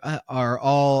daughter are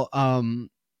all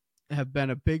have been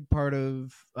a big part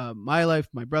of my life,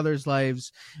 my brother's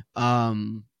lives,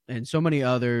 and so many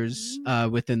others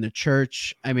within the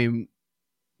church. I mean,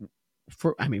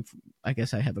 I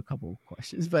guess I have a couple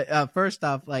questions, but first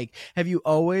off, like, have you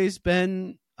always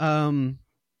been, I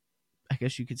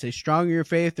guess you could say, strong in your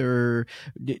faith, or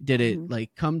did it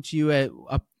like come to you at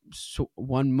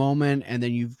one moment and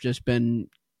then you've just been,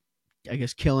 I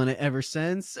guess, killing it ever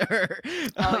since?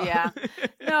 Oh, yeah.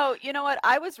 No, you know what?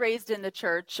 I was raised in the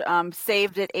church,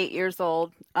 saved at 8 years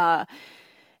old,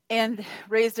 and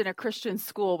raised in a Christian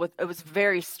school. It was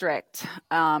very strict.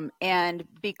 And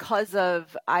because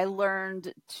of, I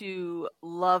learned to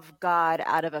love God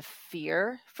out of a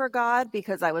fear for God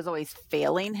because I was always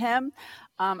failing him.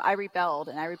 I rebelled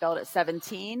at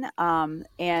 17. And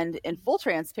in full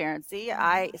transparency,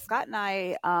 Scott and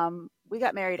I, we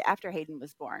got married after Hayden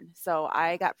was born. So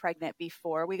I got pregnant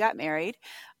before we got married.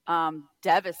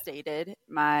 Devastated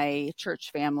my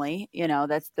church family. You know,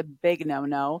 that's the big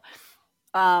no-no.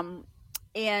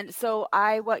 And so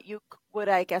what you would,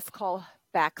 I guess, call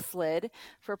backslid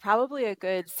for probably a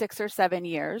good 6 or 7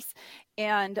 years.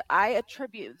 And I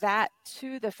attribute that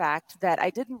to the fact that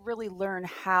I didn't really learn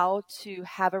how to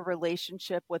have a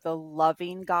relationship with a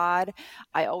loving God.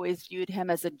 I always viewed him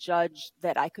as a judge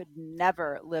that I could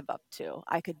never live up to.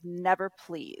 I could never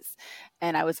please.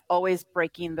 And I was always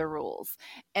breaking the rules.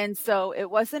 And so it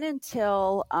wasn't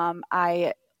until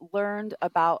I learned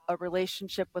about a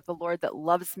relationship with the Lord that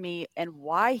loves me and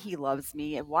why he loves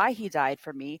me and why he died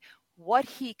for me, what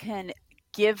he can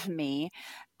give me,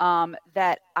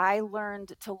 that I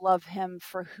learned to love him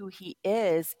for who he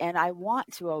is. And I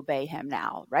want to obey him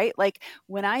now, right? Like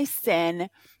when I sin,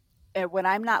 when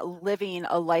I'm not living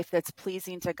a life that's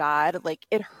pleasing to God, like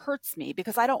it hurts me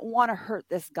because I don't want to hurt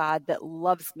this God that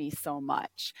loves me so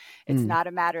much. It's not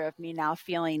a matter of me now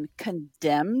feeling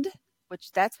condemned,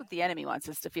 which that's what the enemy wants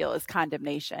us to feel, is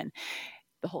condemnation.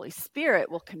 The Holy Spirit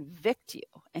will convict you,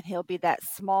 and he'll be that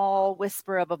small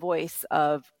whisper of a voice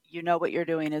of, you know, what you're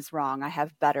doing is wrong. I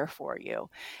have better for you.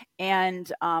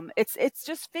 And it's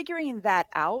just figuring that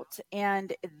out.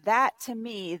 And that to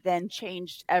me then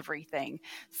changed everything.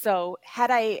 So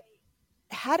had I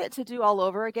had it to do all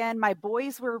over again, my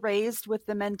boys were raised with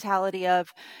the mentality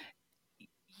of,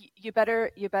 you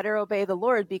better obey the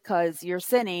Lord because you're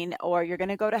sinning or you're going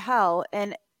to go to hell.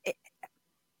 And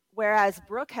whereas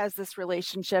Brooke has this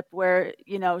relationship where,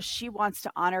 you know, she wants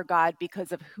to honor God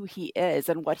because of who he is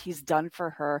and what he's done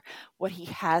for her, what he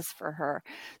has for her.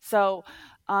 So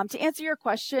to answer your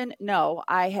question, no,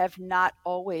 I have not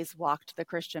always walked the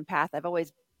Christian path. I've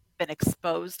always been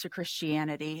exposed to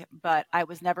Christianity, but I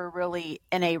was never really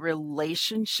in a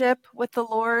relationship with the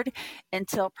Lord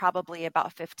until probably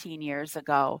about 15 years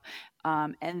ago.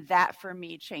 And that for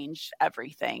me changed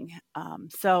everything.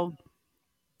 So,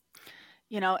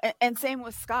 you know, and same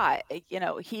with Scott. You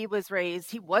know, he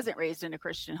wasn't raised in a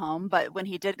Christian home, but when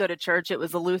he did go to church, it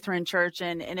was a Lutheran church,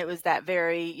 and it was that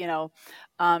very, you know,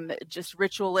 just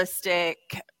ritualistic,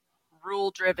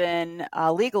 rule-driven,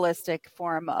 legalistic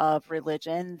form of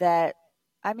religion that,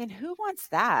 I mean, who wants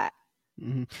that?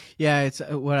 Mm-hmm. Yeah, it's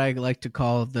what I like to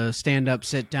call the stand up,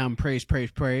 sit down, praise,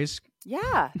 praise, praise.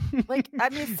 Yeah. Like, I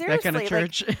mean, seriously, that kind of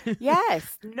church. Like,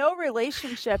 yes, no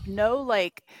relationship, no,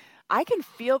 like, I can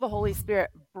feel the Holy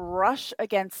Spirit brush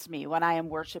against me when I am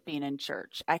worshiping in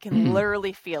church. I can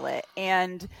literally feel it.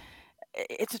 And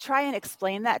to try and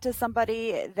explain that to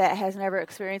somebody that has never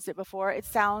experienced it before, it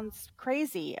sounds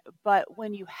crazy. But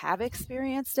when you have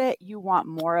experienced it, you want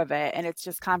more of it. And it's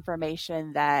just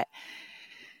confirmation that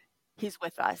he's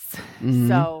with us.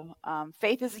 So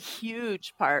faith is a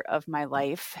huge part of my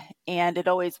life, and it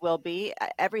always will be.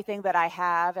 Everything that I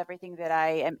have, everything that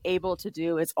I am able to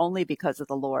do is only because of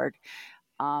the Lord.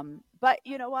 But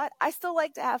you know what? I still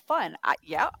like to have fun.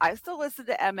 I still listen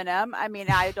to Eminem. I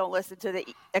mean, I don't listen to the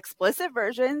explicit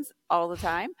versions all the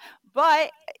time,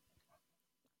 but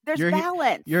there's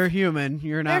balance. You're human.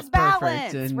 You're not there's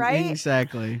perfect. Balance, right?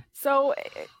 Exactly. So,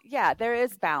 yeah, there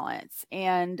is balance.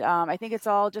 And I think it's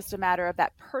all just a matter of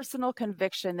that personal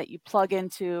conviction that you plug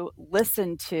into,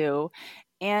 listen to,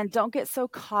 and don't get so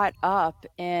caught up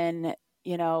in,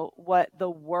 you know, what the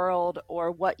world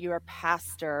or what your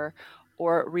pastor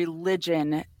or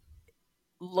religion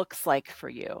looks like for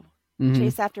you.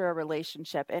 Chase after a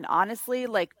relationship. And honestly,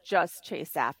 like, just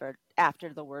chase after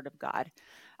the word of God.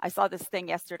 I saw this thing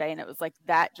yesterday and it was like,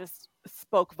 that just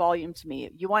spoke volume to me.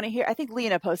 You want to hear, I think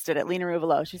Lena posted it, Lena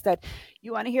Ruvalo. She said,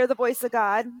 you want to hear the voice of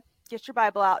God? Get your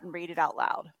Bible out and read it out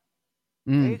loud.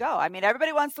 There you go. I mean,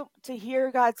 everybody wants to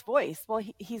hear God's voice. Well,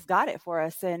 he's got it for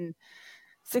us in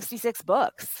 66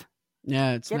 books.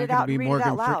 Yeah, it's Get not it going to out be and read it Morgan.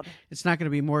 out loud. It's not going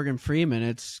to be Morgan Freeman.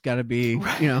 It's got to be,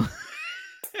 I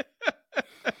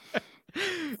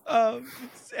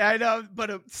know,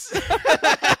 but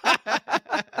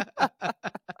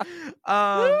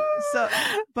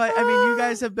but I mean, you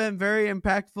guys have been very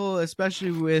impactful,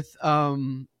 especially with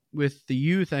the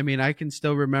youth. I mean, I can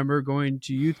still remember going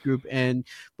to youth group and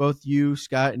both you,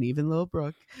 Scott, and even Lil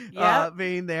Brooke,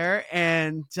 being there,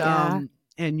 and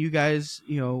and you guys,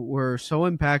 were so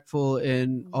impactful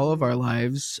in all of our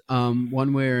lives,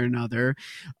 one way or another.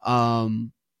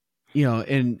 And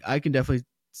I can definitely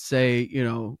say,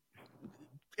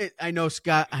 I know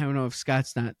Scott. I don't know if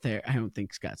Scott's not there. I don't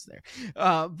think Scott's there.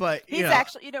 But he's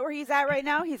actually, where he's at right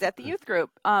now? He's at the youth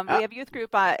group. We have youth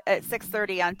group at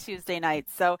 6:30 on Tuesday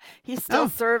nights. So he still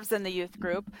serves in the youth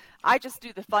group. I just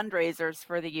do the fundraisers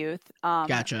for the youth.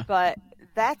 Gotcha. But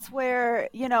that's where,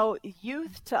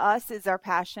 youth to us is our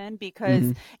passion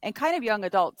because, and kind of young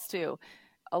adults too.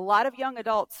 A lot of young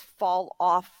adults fall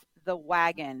off the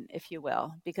wagon, if you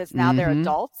will, because now they're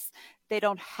adults. They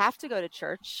don't have to go to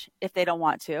church if they don't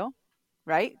want to,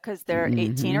 right? Because they're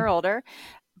 18 or older.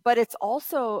 But it's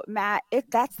also, Matt,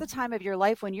 that's the time of your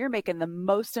life when you're making the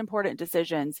most important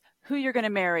decisions, who you're going to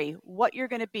marry, what you're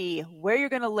going to be, where you're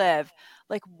going to live.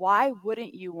 Like, why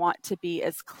wouldn't you want to be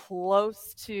as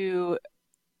close to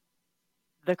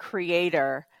the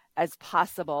Creator as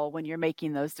possible when you're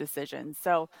making those decisions?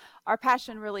 So our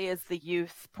passion really is the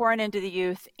youth, pouring into the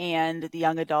youth and the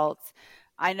young adults.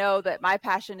 I know that my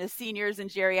passion is seniors and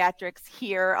geriatrics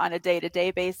here on a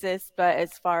day-to-day basis, but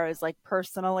as far as like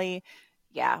personally,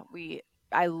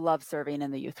 I love serving in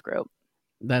the youth group.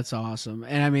 That's awesome.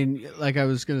 And I mean, like I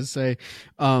was going to say,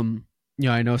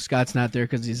 I know Scott's not there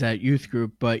because he's at youth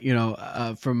group, but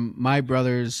from my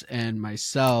brothers and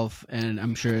myself, and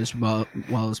I'm sure as well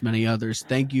as many others,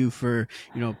 thank you for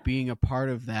being a part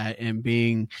of that and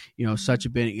being such a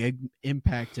big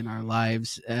impact in our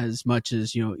lives, as much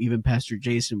as even Pastor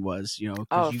Jason was.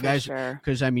 Because you guys,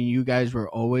 because I mean, you guys were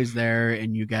always there,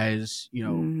 and you guys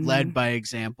led by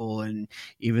example. And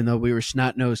even though we were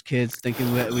snot-nosed kids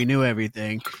thinking that we knew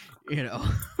everything,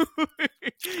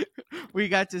 we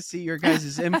got to see your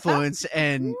guys' influence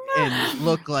and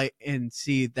look like and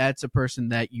see that's a person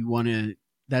that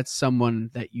that's someone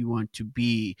that you want to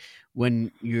be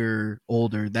when you're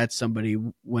older. That's somebody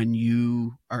when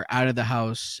you are out of the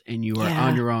house and you are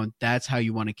on your own. That's how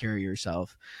you want to carry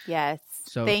yourself. Yes.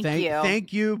 So thank you.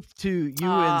 Thank you to you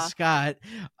and Scott.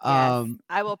 Yes,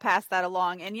 I will pass that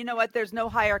along. And you know what? There's no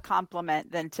higher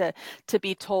compliment than to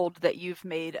be told that you've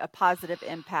made a positive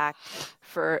impact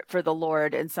for the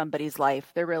Lord in somebody's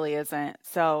life. There really isn't.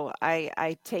 So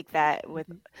I take that with,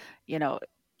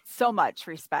 so much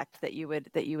respect that you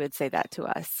would say that to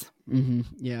us.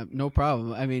 Yeah, no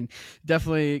problem. I mean,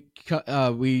 definitely. I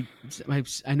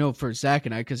know for Zach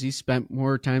and I, because he spent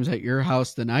more times at your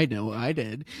house than I know I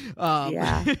did.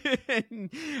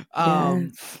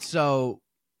 So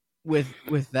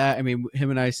with that, I mean,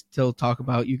 him and I still talk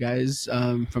about you guys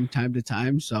from time to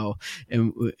time. So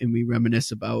and we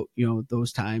reminisce about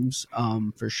those times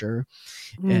for sure.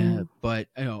 But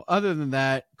other than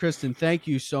that, Kristin, thank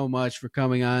you so much for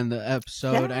coming on the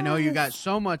episode. Yes. I know you got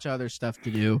so much other stuff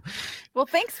to do. Well,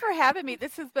 thanks for having me.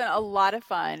 This has been a lot of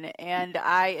fun, and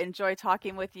I enjoy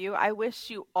talking with you. I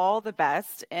wish you all the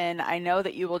best, and I know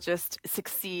that you will just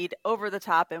succeed over the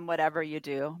top in whatever you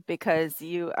do because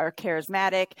you are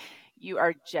charismatic. You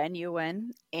are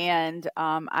genuine, and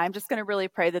I'm just going to really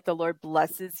pray that the Lord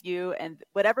blesses you and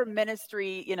whatever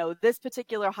ministry, this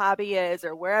particular hobby is,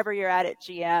 or wherever you're at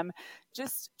GM,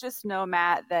 just know,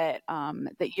 Matt, that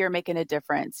that you're making a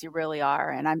difference. You really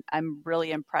are, and I'm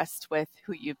really impressed with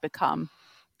who you've become.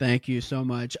 Thank you so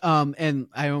much. And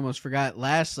I almost forgot,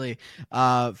 lastly,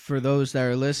 for those that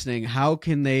are listening, how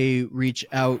can they reach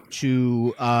out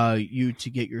to you to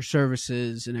get your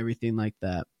services and everything like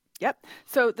that? Yep.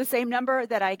 So the same number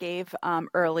that I gave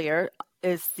earlier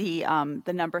is the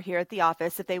number here at the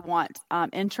office. If they want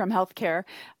interim health care,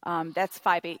 that's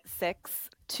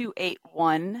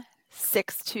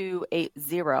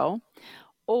 586-281-6280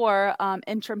 or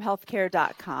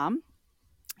interimhealthcare.com.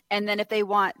 And then if they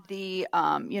want the,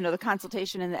 the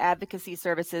consultation and the advocacy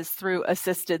services through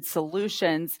Assisted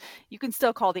Solutions, you can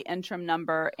still call the interim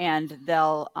number and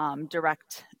they'll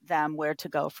direct them where to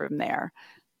go from there.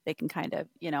 They can kind of,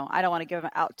 I don't want to give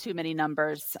out too many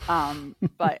numbers,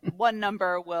 but one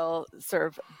number will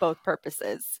serve both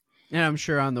purposes. And I'm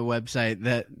sure on the website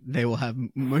that they will have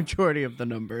majority of the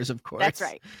numbers, of course. That's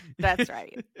right. That's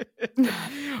right.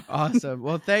 Awesome.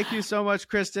 Well, thank you so much,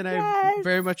 Kristin. Yes. I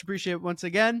very much appreciate it once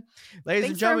again.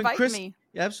 Ladies and gentlemen, for inviting me.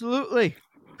 Absolutely.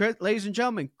 Ladies and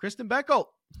gentlemen, Kristin Beckholt.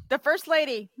 The First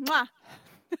Lady. Mwah.